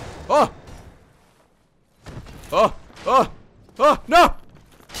 Oh! Oh! Oh! Oh! No!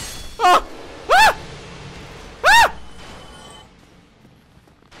 Oh! Ah! Ah!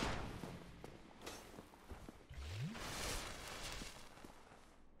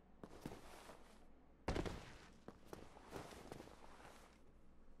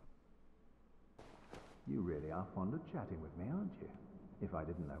 You really are fond of chatting with me, aren't you? If I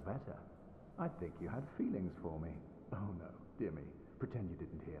didn't know better, I'd think you had feelings for me. Oh no, dear me. Pretend you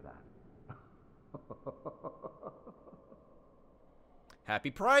didn't hear that.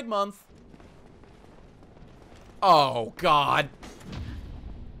 Happy Pride Month. Oh, God.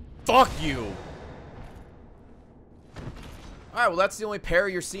 Fuck you. Alright, well, that's the only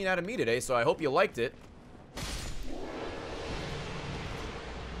parry you're seeing out of me today, so I hope you liked it.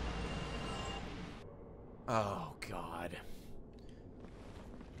 Oh, God.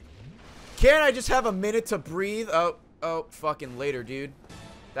 Can't I just have a minute to breathe? Oh, fucking later, dude.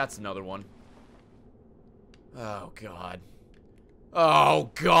 That's another one. Oh, God.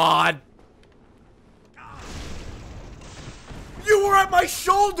 Oh, God. You were at my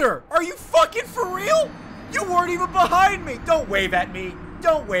shoulder. Are you fucking for real? You weren't even behind me. Don't wave at me.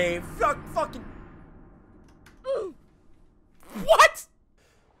 Don't wave. Fucking. What?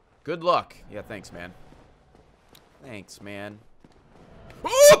 Good luck. Yeah, thanks, man. Thanks, man.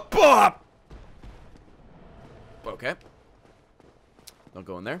 Okay. Don't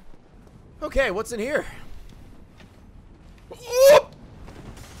go in there. Okay, what's in here?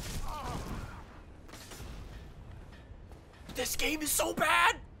 This game is so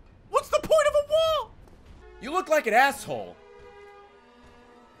bad. What's the point of a wall? You look like an asshole.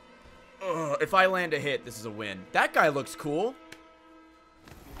 If I land a hit, this is a win. That guy looks cool.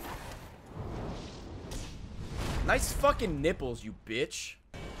 Nice fucking nipples, you bitch.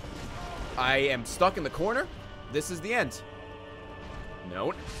 I am stuck in the corner. This is the end.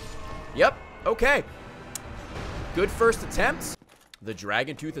 No. Yep. Okay. Good first attempt. The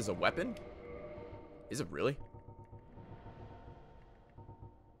dragon tooth is a weapon? Is it really?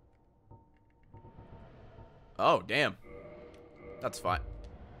 Oh, damn. That's fine.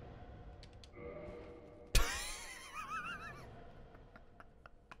 This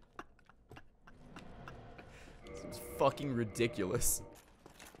is fucking ridiculous.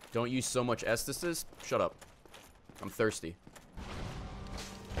 Don't use so much estasis. Shut up. I'm thirsty.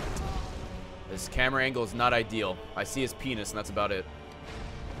 This camera angle is not ideal. I see his penis, and that's about it.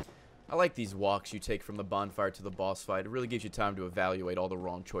 I like these walks you take from the bonfire to the boss fight. It really gives you time to evaluate all the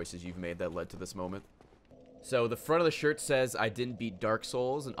wrong choices you've made that led to this moment. So the front of the shirt says, I didn't beat Dark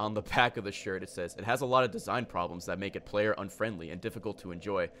Souls, and on the back of the shirt it says, it has a lot of design problems that make it player unfriendly and difficult to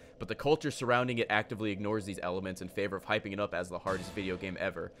enjoy, but the culture surrounding it actively ignores these elements in favor of hyping it up as the hardest video game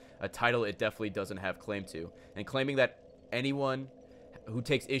ever, a title it definitely doesn't have claim to, and claiming that anyone who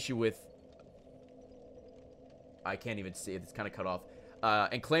takes issue with... I can't even see it, it's kind of cut off.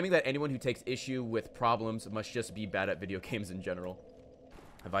 And claiming that anyone who takes issue with problems must just be bad at video games in general.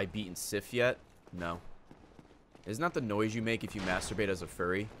 Have I beaten Sif yet? No. Isn't that the noise you make if you masturbate as a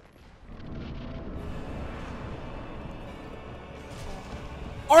furry?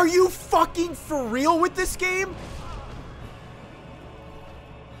 Are you fucking for real with this game?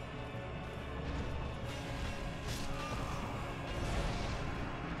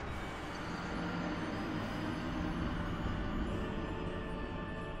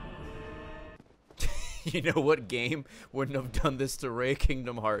 You know what game wouldn't have done this to Ray?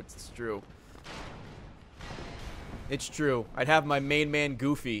 Kingdom Hearts. It's true. It's true. I'd have my main man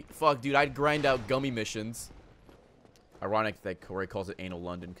Goofy. Fuck, dude, I'd grind out gummy missions. Ironic that Corey calls it Anal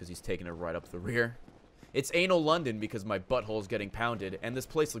London because he's taking it right up the rear. It's Anal London because my butthole's getting pounded, and this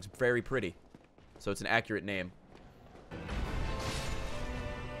place looks very pretty. So it's an accurate name.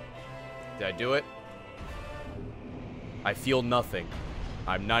 Did I do it? I feel nothing.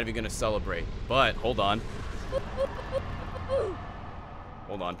 I'm not even gonna celebrate. But, hold on.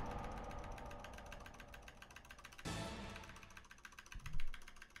 Hold on.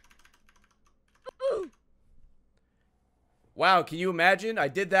 Wow, can you imagine? I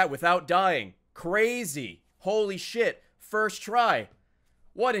did that without dying. Crazy. Holy shit. First try.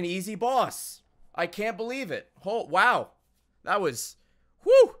 What an easy boss. I can't believe it. Wow. That was...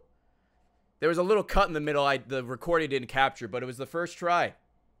 Whew. There was a little cut in the middle the recording didn't capture, but it was the first try.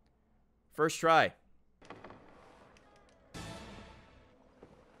 First try.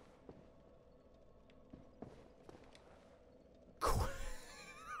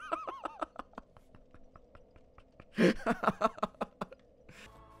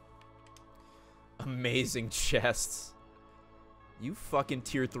 Amazing chests. You fucking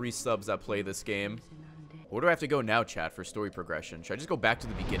tier 3 subs that play this game. Where do I have to go now, chat, for story progression? Should I just go back to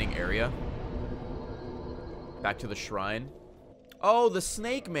the beginning area? Back to the shrine? Oh, the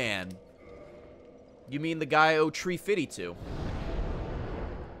Snake Man. You mean the guy I owe Tree Fitty to?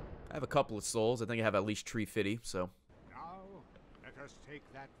 I have a couple of souls. I think I have at least Tree Fitty, so. Now, let us take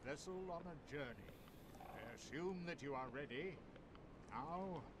that vessel on a journey. I assume that you are ready.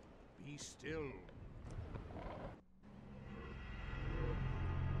 Now, be still.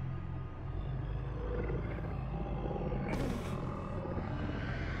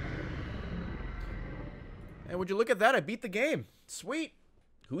 And would you look at that? I beat the game. Sweet.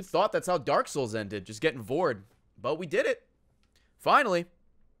 Who thought that's how Dark Souls ended? Just getting bored. But we did it. Finally.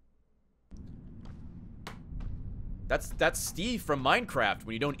 That's Steve from Minecraft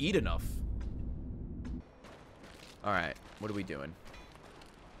when you don't eat enough. Alright. What are we doing?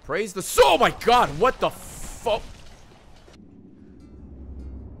 Praise the soul. Oh my god. What the fuck?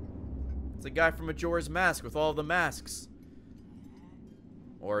 It's a guy from Majora's Mask with all the masks.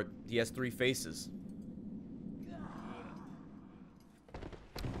 Or he has 3 faces.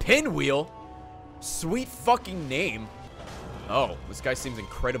 Pinwheel? Sweet fucking name. Oh, this guy seems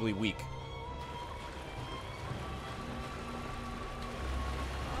incredibly weak.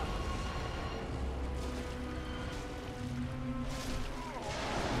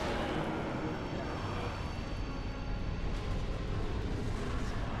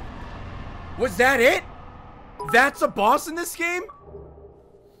 Was that it? That's a boss in this game?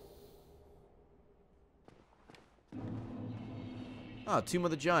 Oh, Tomb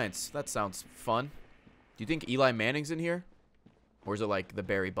of the Giants. That sounds fun. Do you think Eli Manning's in here? Or is it like the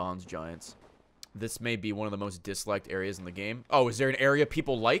Barry Bonds Giants? This may be one of the most disliked areas in the game. Oh, is there an area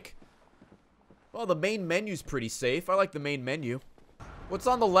people like? Well, the main menu's pretty safe. I like the main menu. What's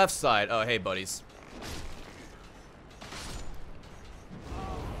on the left side? Oh, hey, buddies.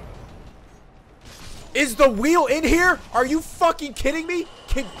 Is the wheel in here? Are you fucking kidding me?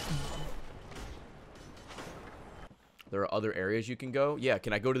 There are other areas you can go. Yeah,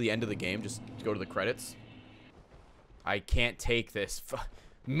 can I go to the end of the game? Just go to the credits? I can't take this.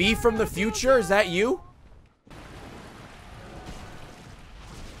 Me from the future? Is that you?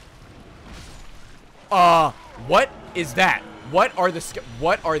 What is that? What are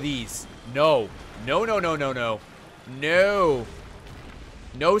what are these? No. No, no, no, no, no. No.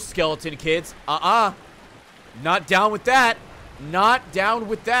 No, skeleton kids. Not down with that. Not down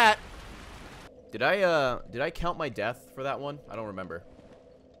with that. Did I count my death for that one? I don't remember.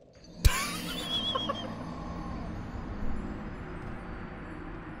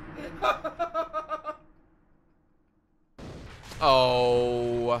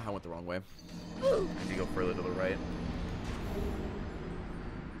 Oh, I went the wrong way. I need to go further to the right.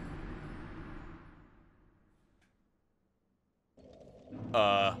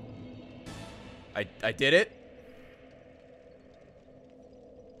 I did it.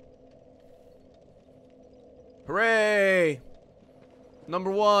 Hooray!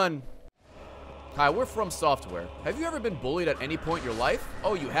 #1. Hi, we're from Software. Have you ever been bullied at any point in your life?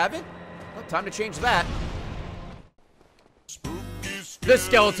 Oh, you haven't? Well, time to change that. The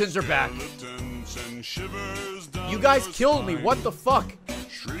skeletons are back. You guys killed me. What the fuck?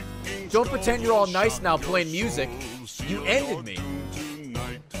 Don't pretend you're all nice now playing music. You ended me.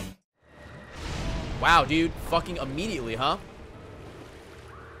 Wow, dude. Fucking immediately, huh?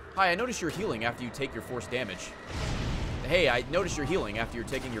 Hi, I noticed you're healing after you take your force damage. Hey, I noticed you're healing after you're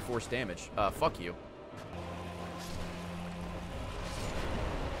taking your force damage. Fuck you.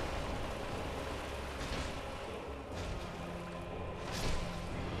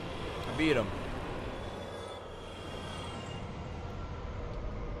 I beat him.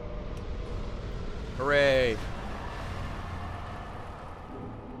 Hooray.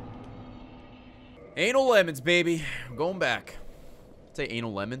 Ain't no lemons, baby. I'm going back. Say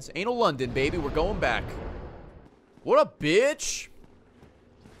anal lemons. Anal London, baby. We're going back. What up, bitch?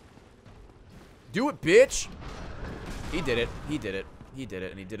 Do it, bitch. He did it. He did it. He did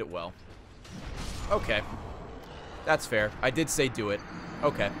it, and he did it well. Okay. That's fair. I did say do it.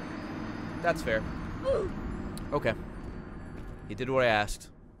 Okay. That's fair. Okay. He did what I asked.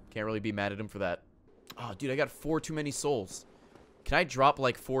 Can't really be mad at him for that. Oh, dude, I got 4 too many souls. Can I drop,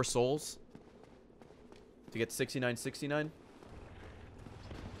 like, 4 souls? To get 6969?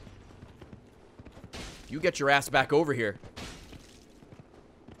 You get your ass back over here.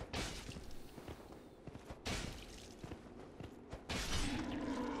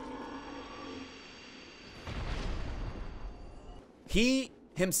 He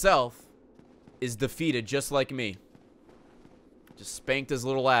himself is defeated just like me. Just spanked his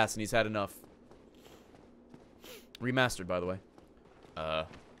little ass and he's had enough. Remastered, by the way.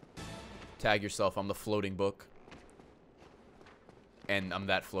 Tag yourself. I'm the floating book. And I'm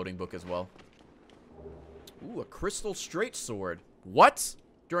that floating book as well. Ooh, a crystal straight sword. What?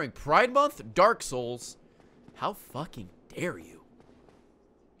 During Pride Month? Dark Souls. How fucking dare you?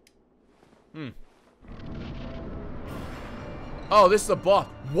 Oh, this is a boss.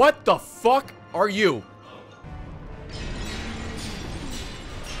 What the fuck are you?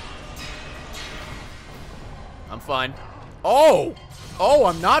 I'm fine. Oh! Oh,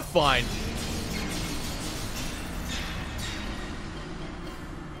 I'm not fine.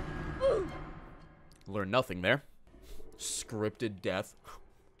 Learned nothing there. Scripted death.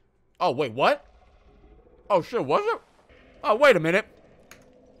 Oh, wait, what? Oh, shit, was it? Oh, wait a minute.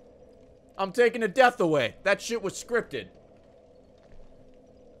 I'm taking the death away. That shit was scripted.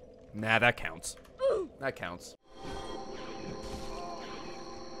 Nah, that counts. That counts.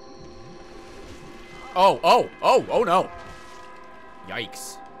 Oh no.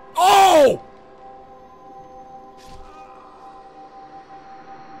 Yikes. Oh!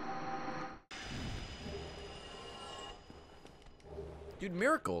 Dude,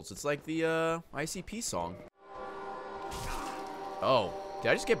 miracles. It's like the ICP song. Oh. Did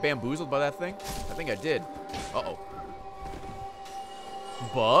I just get bamboozled by that thing? I think I did. Uh-oh.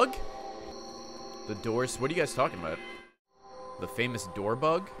 Bug? The doors. What are you guys talking about? The famous door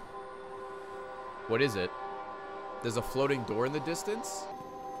bug? What is it? There's a floating door in the distance?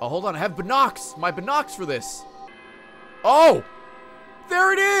 Oh, hold on. I have binocs. My binocs for this. Oh!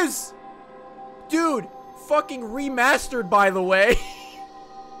 There it is! Dude, fucking remastered, by the way.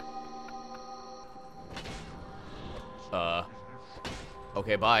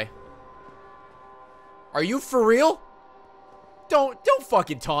 Okay, bye. Are you for real? Don't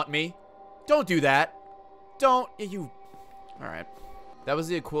fucking taunt me. Don't do that. Don't, you. Alright. That was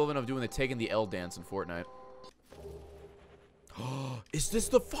the equivalent of doing the taking the L dance in Fortnite. Is this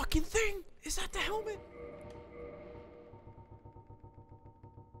the fucking thing? Is that the helmet?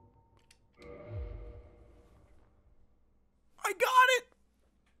 I got it!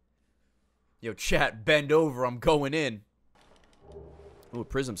 Yo, chat, bend over. I'm going in. Ooh, a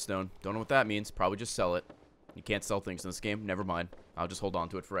prism stone. Don't know what that means. Probably just sell it. You can't sell things in this game. Never mind. I'll just hold on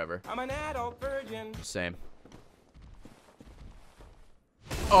to it forever. I'm an adult virgin. Same.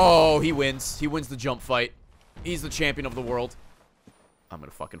 Oh, he wins. He wins the jump fight. He's the champion of the world. I'm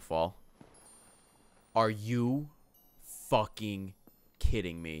gonna fucking fall. Are you fucking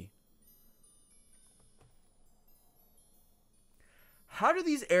kidding me? How do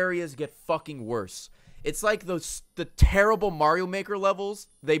these areas get fucking worse? It's like the terrible Mario Maker levels.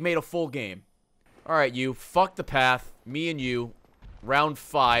 They made a full game. Alright, you. Fuck the path. Me and you. Round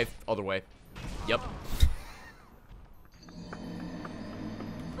 5. Other way. Yep.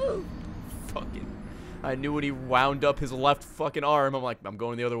 Fucking. I knew when he wound up his left fucking arm. I'm like, I'm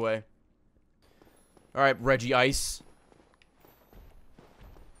going the other way. Alright, Reggie Ice.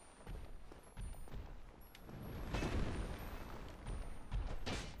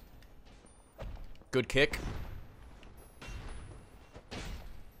 Good kick.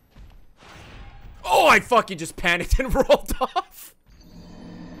 Oh, I fucking just panicked and rolled off.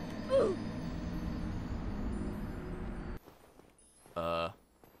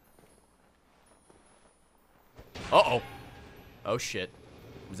 Uh-oh. Oh, shit.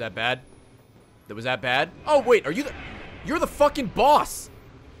 Was that bad? Was that bad? Oh, wait, are you the... You're the fucking boss.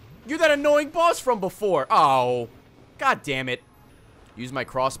 You're that annoying boss from before. Oh. God damn it. Use my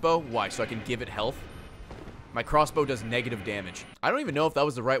crossbow? Why? So I can give it health? My crossbow does negative damage. I don't even know if that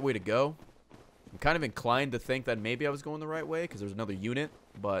was the right way to go. I'm kind of inclined to think that maybe I was going the right way because there's another unit,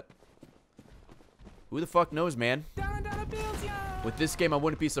 but who the fuck knows, man? With this game, I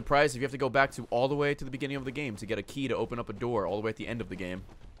wouldn't be surprised if you have to go back to all the way to the beginning of the game to get a key to open up a door all the way at the end of the game.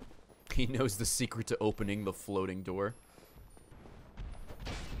 He knows the secret to opening the floating door.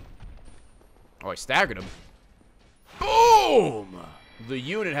 Oh, I staggered him. Boom! The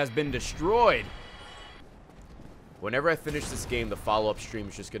unit has been destroyed. Whenever I finish this game, the follow-up stream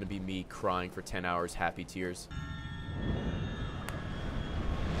is just going to be me crying for 10 hours, happy tears.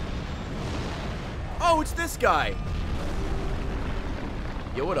 Oh, it's this guy.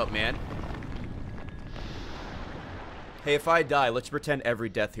 Yo, what up, man? Hey, if I die, let's pretend every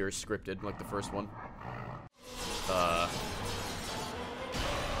death here is scripted, like the first one.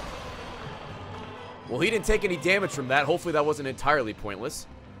 Well, he didn't take any damage from that. Hopefully that wasn't entirely pointless.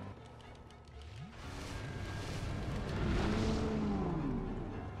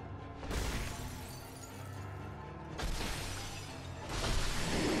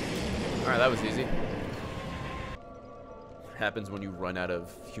 Alright, that was easy. Happens when you run out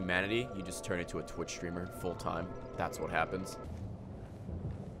of humanity. You just turn into a Twitch streamer full time. That's what happens.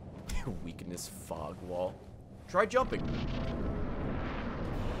 Weakness fog wall. Try jumping.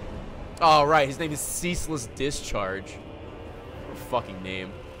 Oh, right. His name is Ceaseless Discharge. What a fucking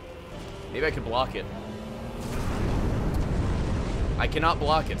name. Maybe I can block it. I cannot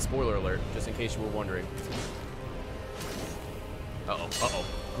block it. Spoiler alert. Just in case you were wondering. Uh-oh. Uh-oh.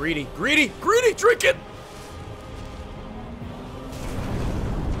 Greedy. Greedy. Greedy. Drink it.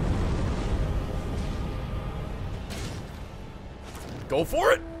 Go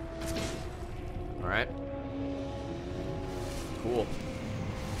for it. All right. Cool.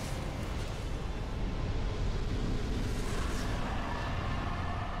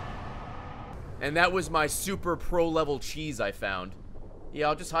 And that was my super pro level cheese I found. Yeah,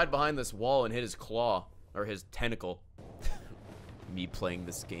 I'll just hide behind this wall and hit his claw. Or his tentacle. Me playing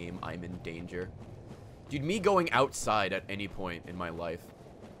this game, I'm in danger. Dude, me going outside at any point in my life.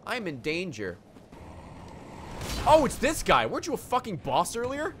 I'm in danger. Oh, it's this guy. Weren't you a fucking boss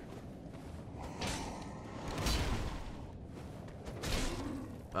earlier?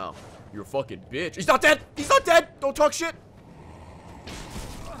 Oh, you're a fucking bitch. He's not dead! He's not dead! Don't talk shit!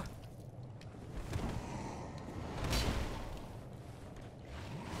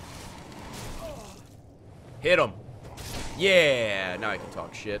 Hit him. Yeah, now I can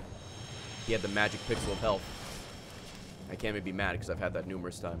talk shit. He had the magic pixel of health. I can't even be mad because I've had that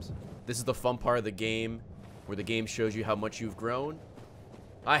numerous times. This is the fun part of the game where the game shows you how much you've grown.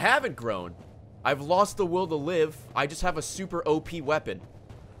 I haven't grown. I've lost the will to live. I just have a super OP weapon.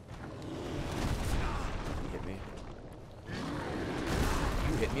 You hit me.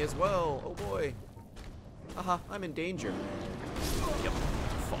 You hit me as well. Oh boy. Haha, I'm in danger. Yep.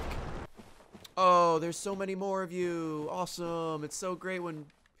 Fuck. Oh, there's so many more of you. Awesome. It's so great when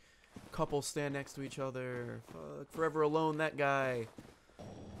couples stand next to each other. Fuck. Forever alone, that guy.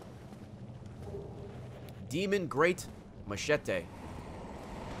 Demon Great Machete.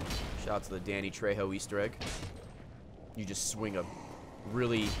 Shout out to the Danny Trejo Easter egg. You just swing a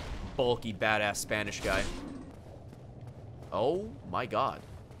really bulky, badass Spanish guy. Oh my god.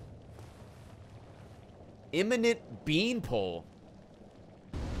 Imminent Beanpole.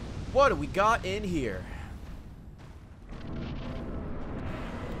 What do we got in here?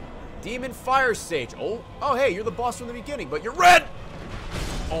 Demon Fire Sage. Oh, hey, you're the boss from the beginning, but you're red!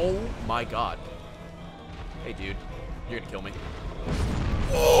 Oh my god. Hey, dude. You're gonna kill me.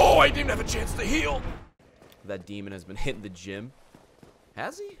 Oh, I didn't have a chance to heal! That demon has been hitting the gym.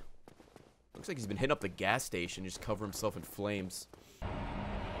 Has he? Looks like he's been hitting up the gas station, just cover himself in flames.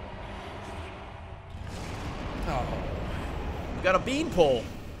 Oh. We got a beanpole.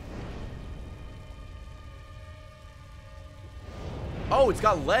 Oh, it's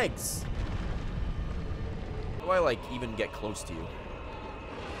got legs. How do I, like, even get close to you?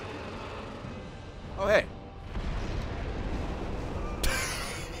 Oh, hey.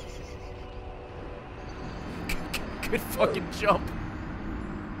 Good fucking jump.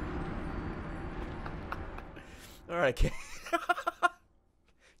 Alright,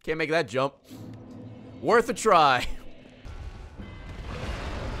 can't make that jump. Worth a try.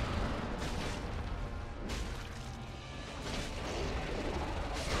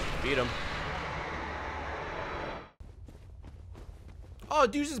 Beat him. Oh,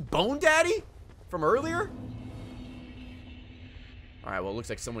 dude's just Bone Daddy? From earlier? Alright, well, it looks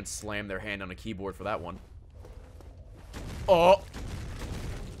like someone slammed their hand on a keyboard for that one. Oh!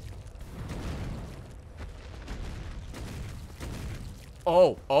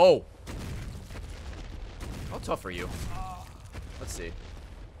 Oh, oh! How tough are you? Let's see.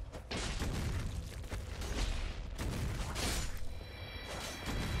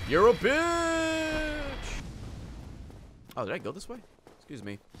 You're a bitch! Oh, did I go this way? Excuse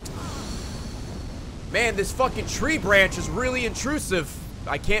me. Man, this fucking tree branch is really intrusive.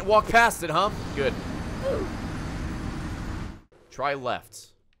 I can't walk past it, huh? Good. Try left.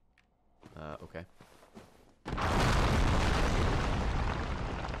 Okay.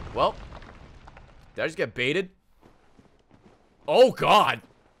 Well, did I just get baited? Oh, God.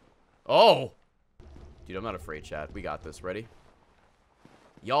 Oh. Dude, I'm not afraid, chat. We got this. Ready?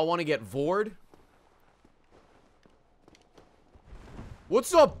 Y'all want to get vored?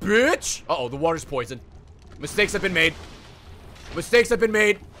 What's up, bitch? Uh-oh, the water's poisoned. Mistakes have been made. Mistakes have been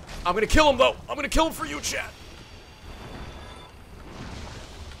made. I'm gonna kill him, though. I'm gonna kill him for you, chat.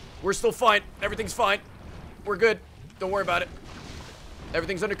 We're still fine. Everything's fine. We're good. Don't worry about it.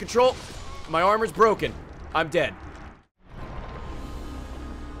 Everything's under control. My armor's broken. I'm dead.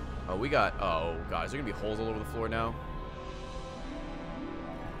 Oh, we got... Oh, God. Is there gonna be holes all over the floor now?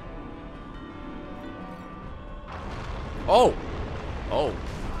 Oh! Oh.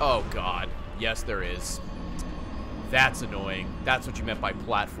 Oh, God. Yes, there is. That's annoying. That's what you meant by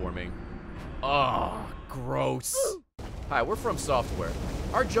platforming. Oh, gross. Hi, we're from Software.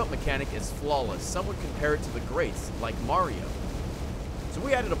 Our jump mechanic is flawless. Some would compare it to the greats, like Mario. So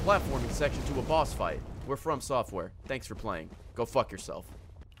we added a platforming section to a boss fight. We're from Software. Thanks for playing. Go fuck yourself.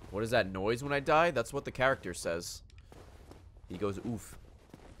 What is that noise when I die? That's what the character says. He goes, oof.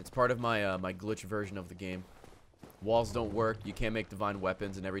 It's part of my my glitch version of the game. Walls don't work, you can't make divine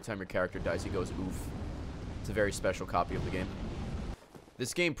weapons, and every time your character dies, he goes, oof. It's a very special copy of the game.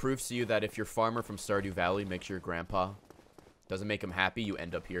 This game proves to you that if your farmer from Stardew Valley makes your grandpa, doesn't make him happy, you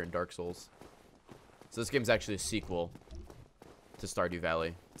end up here in Dark Souls. So this game's actually a sequel to Stardew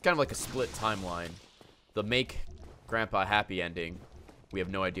Valley. It's kind of like a split timeline. The make grandpa happy ending, we have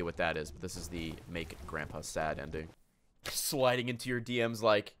no idea what that is, but this is the make grandpa sad ending. Sliding into your DMs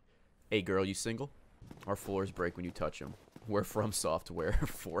like, hey girl, you single? Our floors break when you touch them. We're from Software.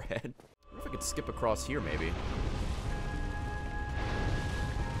 Forehead. I wonder if I could skip across here, maybe.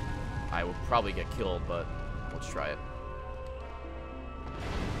 I will probably get killed, but let's try it.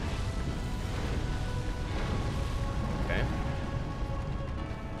 Okay.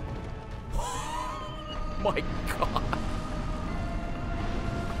 My God.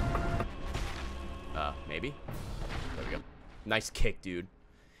 Maybe. There we go. Nice kick, dude.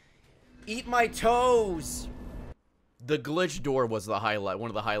 Eat my toes! The glitch door was the highlight, one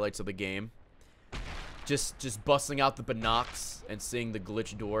of the highlights of the game. Just busting out the binocs and seeing the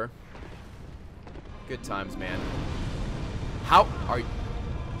glitch door. Good times, man. How are you?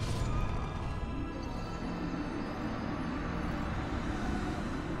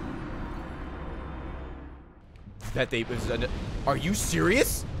 Are you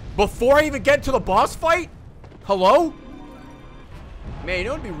serious? Before I even get to the boss fight? Hello? Man, you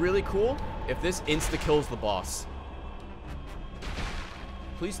know what would be really cool? If this insta-kills the boss.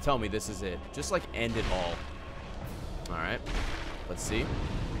 Please tell me this is it. Just, like, end it all. Alright. Let's see.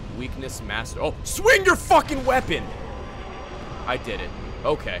 Weakness master. Oh, swing your fucking weapon! I did it.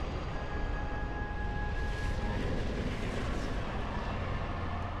 Okay.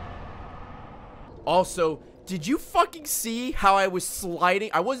 Also, did you fucking see how I was sliding?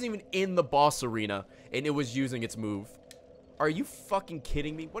 I wasn't even in the boss arena, and it was using its move. Are you fucking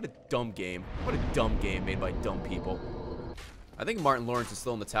kidding me? What a dumb game. What a dumb game made by dumb people. I think Martin Lawrence is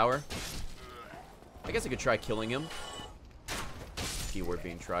still in the tower. I guess I could try killing him. Keyword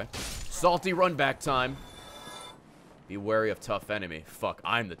being try. Salty run back time. Be wary of tough enemy. Fuck,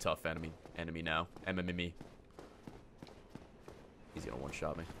 I'm the tough enemy now. MMME. He's gonna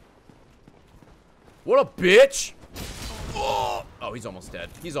one-shot me. What a bitch! Oh, he's almost dead.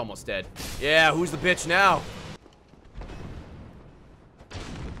 He's almost dead. Yeah, who's the bitch now?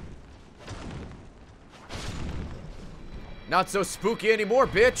 Not so spooky anymore,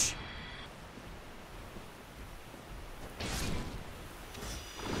 bitch.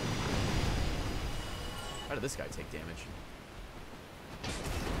 How did this guy take damage?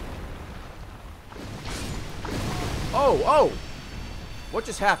 Oh! What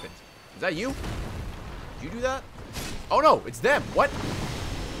just happened? Is that you? Did you do that? Oh no, it's them. What?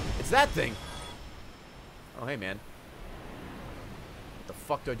 It's that thing. Oh, hey, man. What the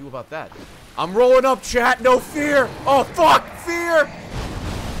fuck do I do about that? I'm rolling up, chat. No fear. Oh, fuck. Fear.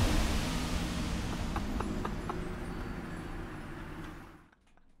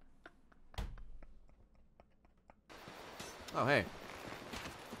 Oh, hey.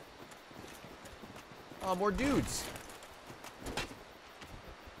 Oh, more dudes.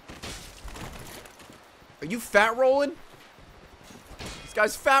 Are you fat rolling? This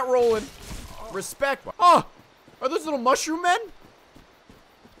guy's fat rolling. Respect. Oh, are those little mushroom men?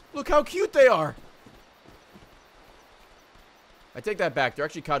 Look how cute they are. I take that back. They're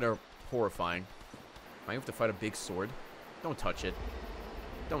actually kind of horrifying. I have to fight a big sword. Don't touch it.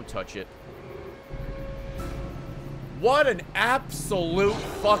 Don't touch it. What an absolute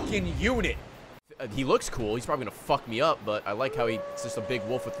fucking unit. He looks cool. He's probably gonna fuck me up, but I like how he's just a big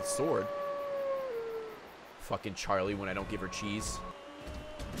wolf with a sword. Fucking Charlie when I don't give her cheese.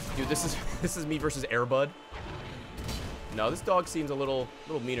 Dude, this is me versus Airbud. No, this dog seems a little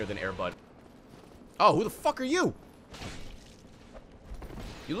meaner than Airbud. Oh, who the fuck are you?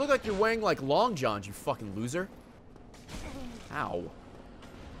 You look like you're wearing like long johns, you fucking loser. Ow.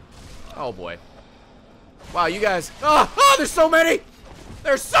 Oh boy. Wow, you guys. Oh, there's so many!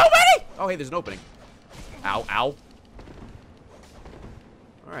 There's so many! Oh, hey, there's an opening. Ow, ow.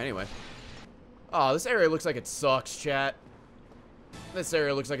 Alright, anyway. Oh, this area looks like it sucks, chat. This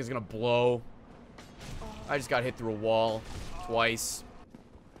area looks like it's gonna blow. I just got hit through a wall twice.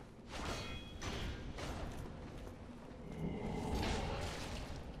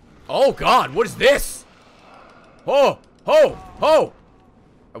 Oh god, what is this? Oh, oh, oh!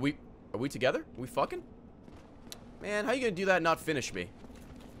 Are we together? Are we fucking? Man, how you gonna do that and not finish me?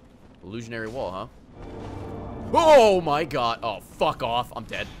 Illusionary wall, huh? Oh my god. Oh, fuck off. I'm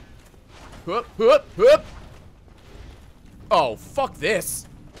dead. Hup, hup, hup. Oh, fuck this.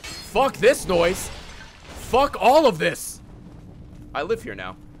 Fuck this noise. Fuck all of this. I live here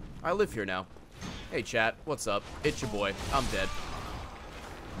now. I live here now. Hey, chat. What's up? It's your boy. I'm dead.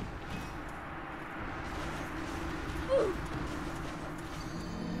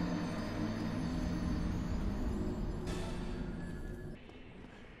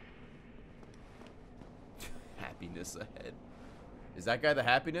 Happiness ahead. Is that guy the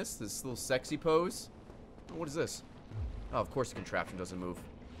happiness? This little sexy pose? What is this? Oh, of course the contraption doesn't move.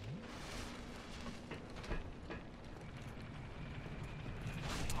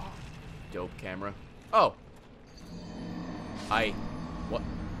 Dope camera. Oh. What?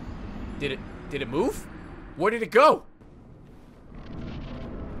 Did it move? Where did it go?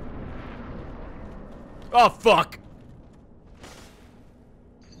 Oh, fuck.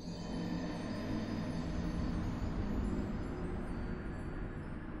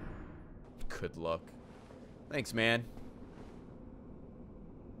 Good luck. Thanks, man.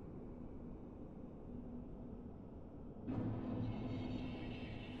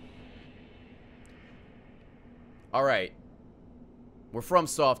 Alright. We're from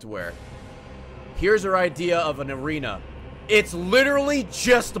Software. Here's our idea of an arena. It's literally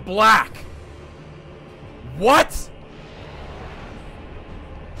just black. What?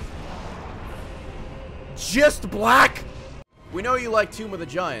 Just black? We know you like Tomb of the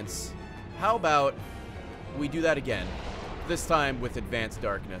Giants. How about we do that again? This time with Advanced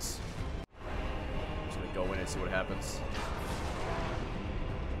Darkness. I'm just gonna go in and see what happens.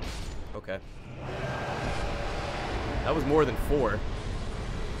 Okay. That was more than 4.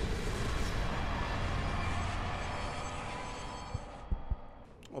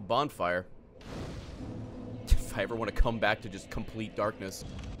 Oh, bonfire. If I ever want to come back to just complete darkness.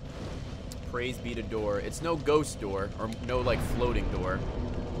 Praise be to door. It's no ghost door, or no, like, floating door.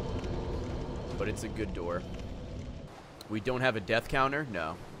 But it's a good door. We don't have a death counter?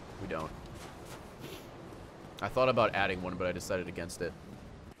 No, we don't. I thought about adding one, but I decided against it.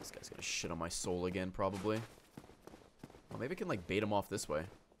 This guy's gonna shit on my soul again, probably. Well, maybe I can, like, bait him off this way.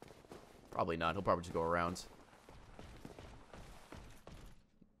 Probably not. He'll probably just go around.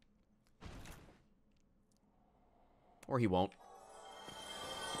 Or he won't.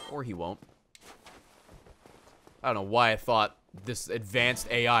 Or he won't. I don't know why I thought this advanced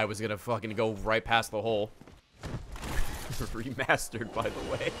AI was gonna fucking go right past the hole. Remastered, by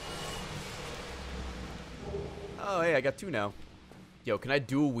the way. Oh, hey, I got 2 now. Yo, can I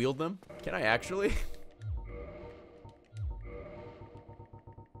dual wield them? Can I actually?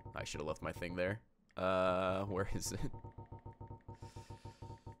 I should have left my thing there. Where is it?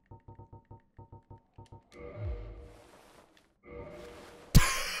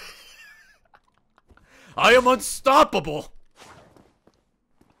 I am unstoppable!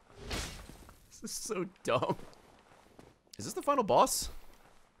 This is so dumb. Is this the final boss?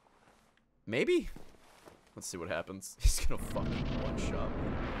 Maybe? Let's see what happens. He's gonna fucking one-shot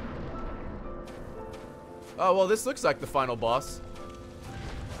me. Oh, well, this looks like the final boss.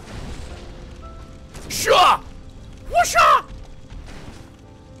 Shah! Whoosha!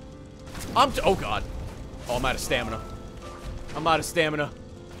 Oh, God. Oh, I'm out of stamina. I'm out of stamina.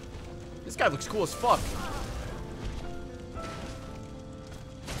 This guy looks cool as fuck.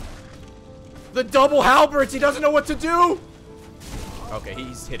 The double halberds, he doesn't know what to do! Okay,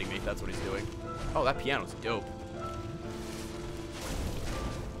 he's hitting me, that's what he's doing. Oh, that piano's dope.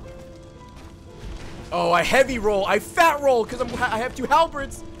 Oh, I heavy roll, I fat roll, because I have 2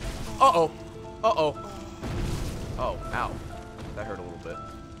 halberds! Uh-oh. Uh-oh. Oh, ow. That hurt a little bit.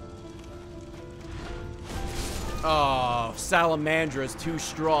 Oh, Salamandra is too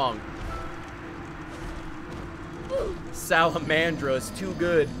strong. Salamandra is too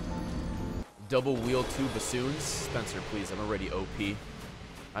good. Double wheel 2 bassoons. Spencer, please, I'm already OP.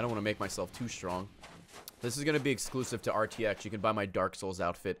 I don't want to make myself too strong. This is going to be exclusive to RTX. You can buy my Dark Souls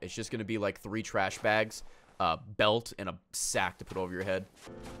outfit. It's just going to be like 3 trash bags, a belt, and a sack to put over your head.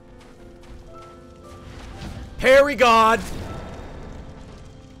 Parry God!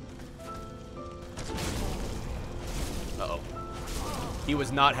 Uh-oh. He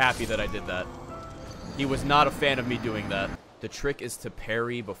was not happy that I did that. He was not a fan of me doing that. The trick is to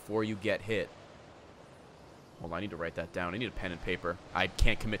parry before you get hit. Hold on, I need to write that down. I need a pen and paper. I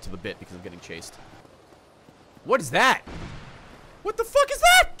can't commit to the bit because I'm getting chased. What is that? What the fuck is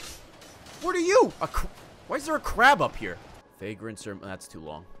that? What are you? Why is there a crab up here? Vagrants are... That's too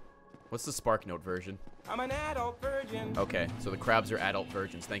long. What's the Spark Note version? I'm an adult virgin. Okay, so the crabs are adult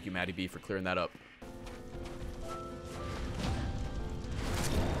virgins. Thank you, Maddie B, for clearing that up.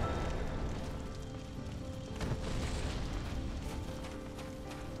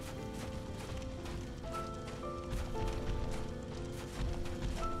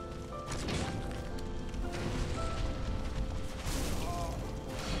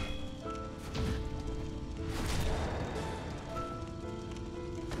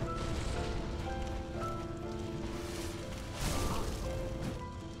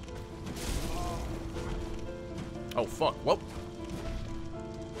 Oh, fuck. Whoa.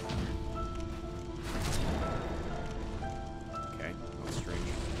 Okay, that's strange.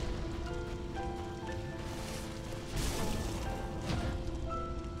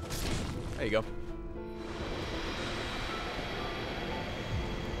 There you go.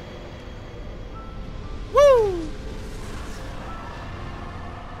 Woo!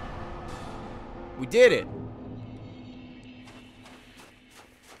 We did it.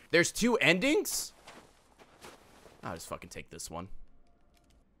 There's 2 endings? I'll just fucking take this one.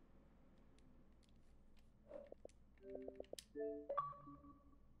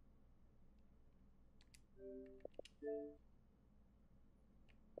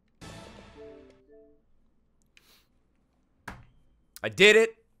 I did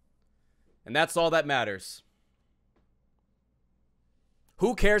it. And that's all that matters.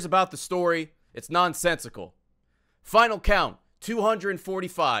 Who cares about the story? It's nonsensical. Final count,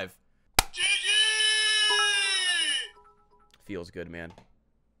 245. Feels good, man.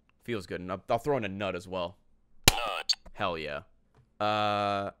 Feels good. And I'll throw in a nut as well. Nut. Hell yeah.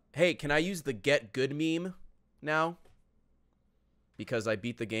 Hey, can I use the get good meme now? Because I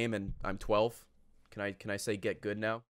beat the game and I'm 12. Can I say get good now?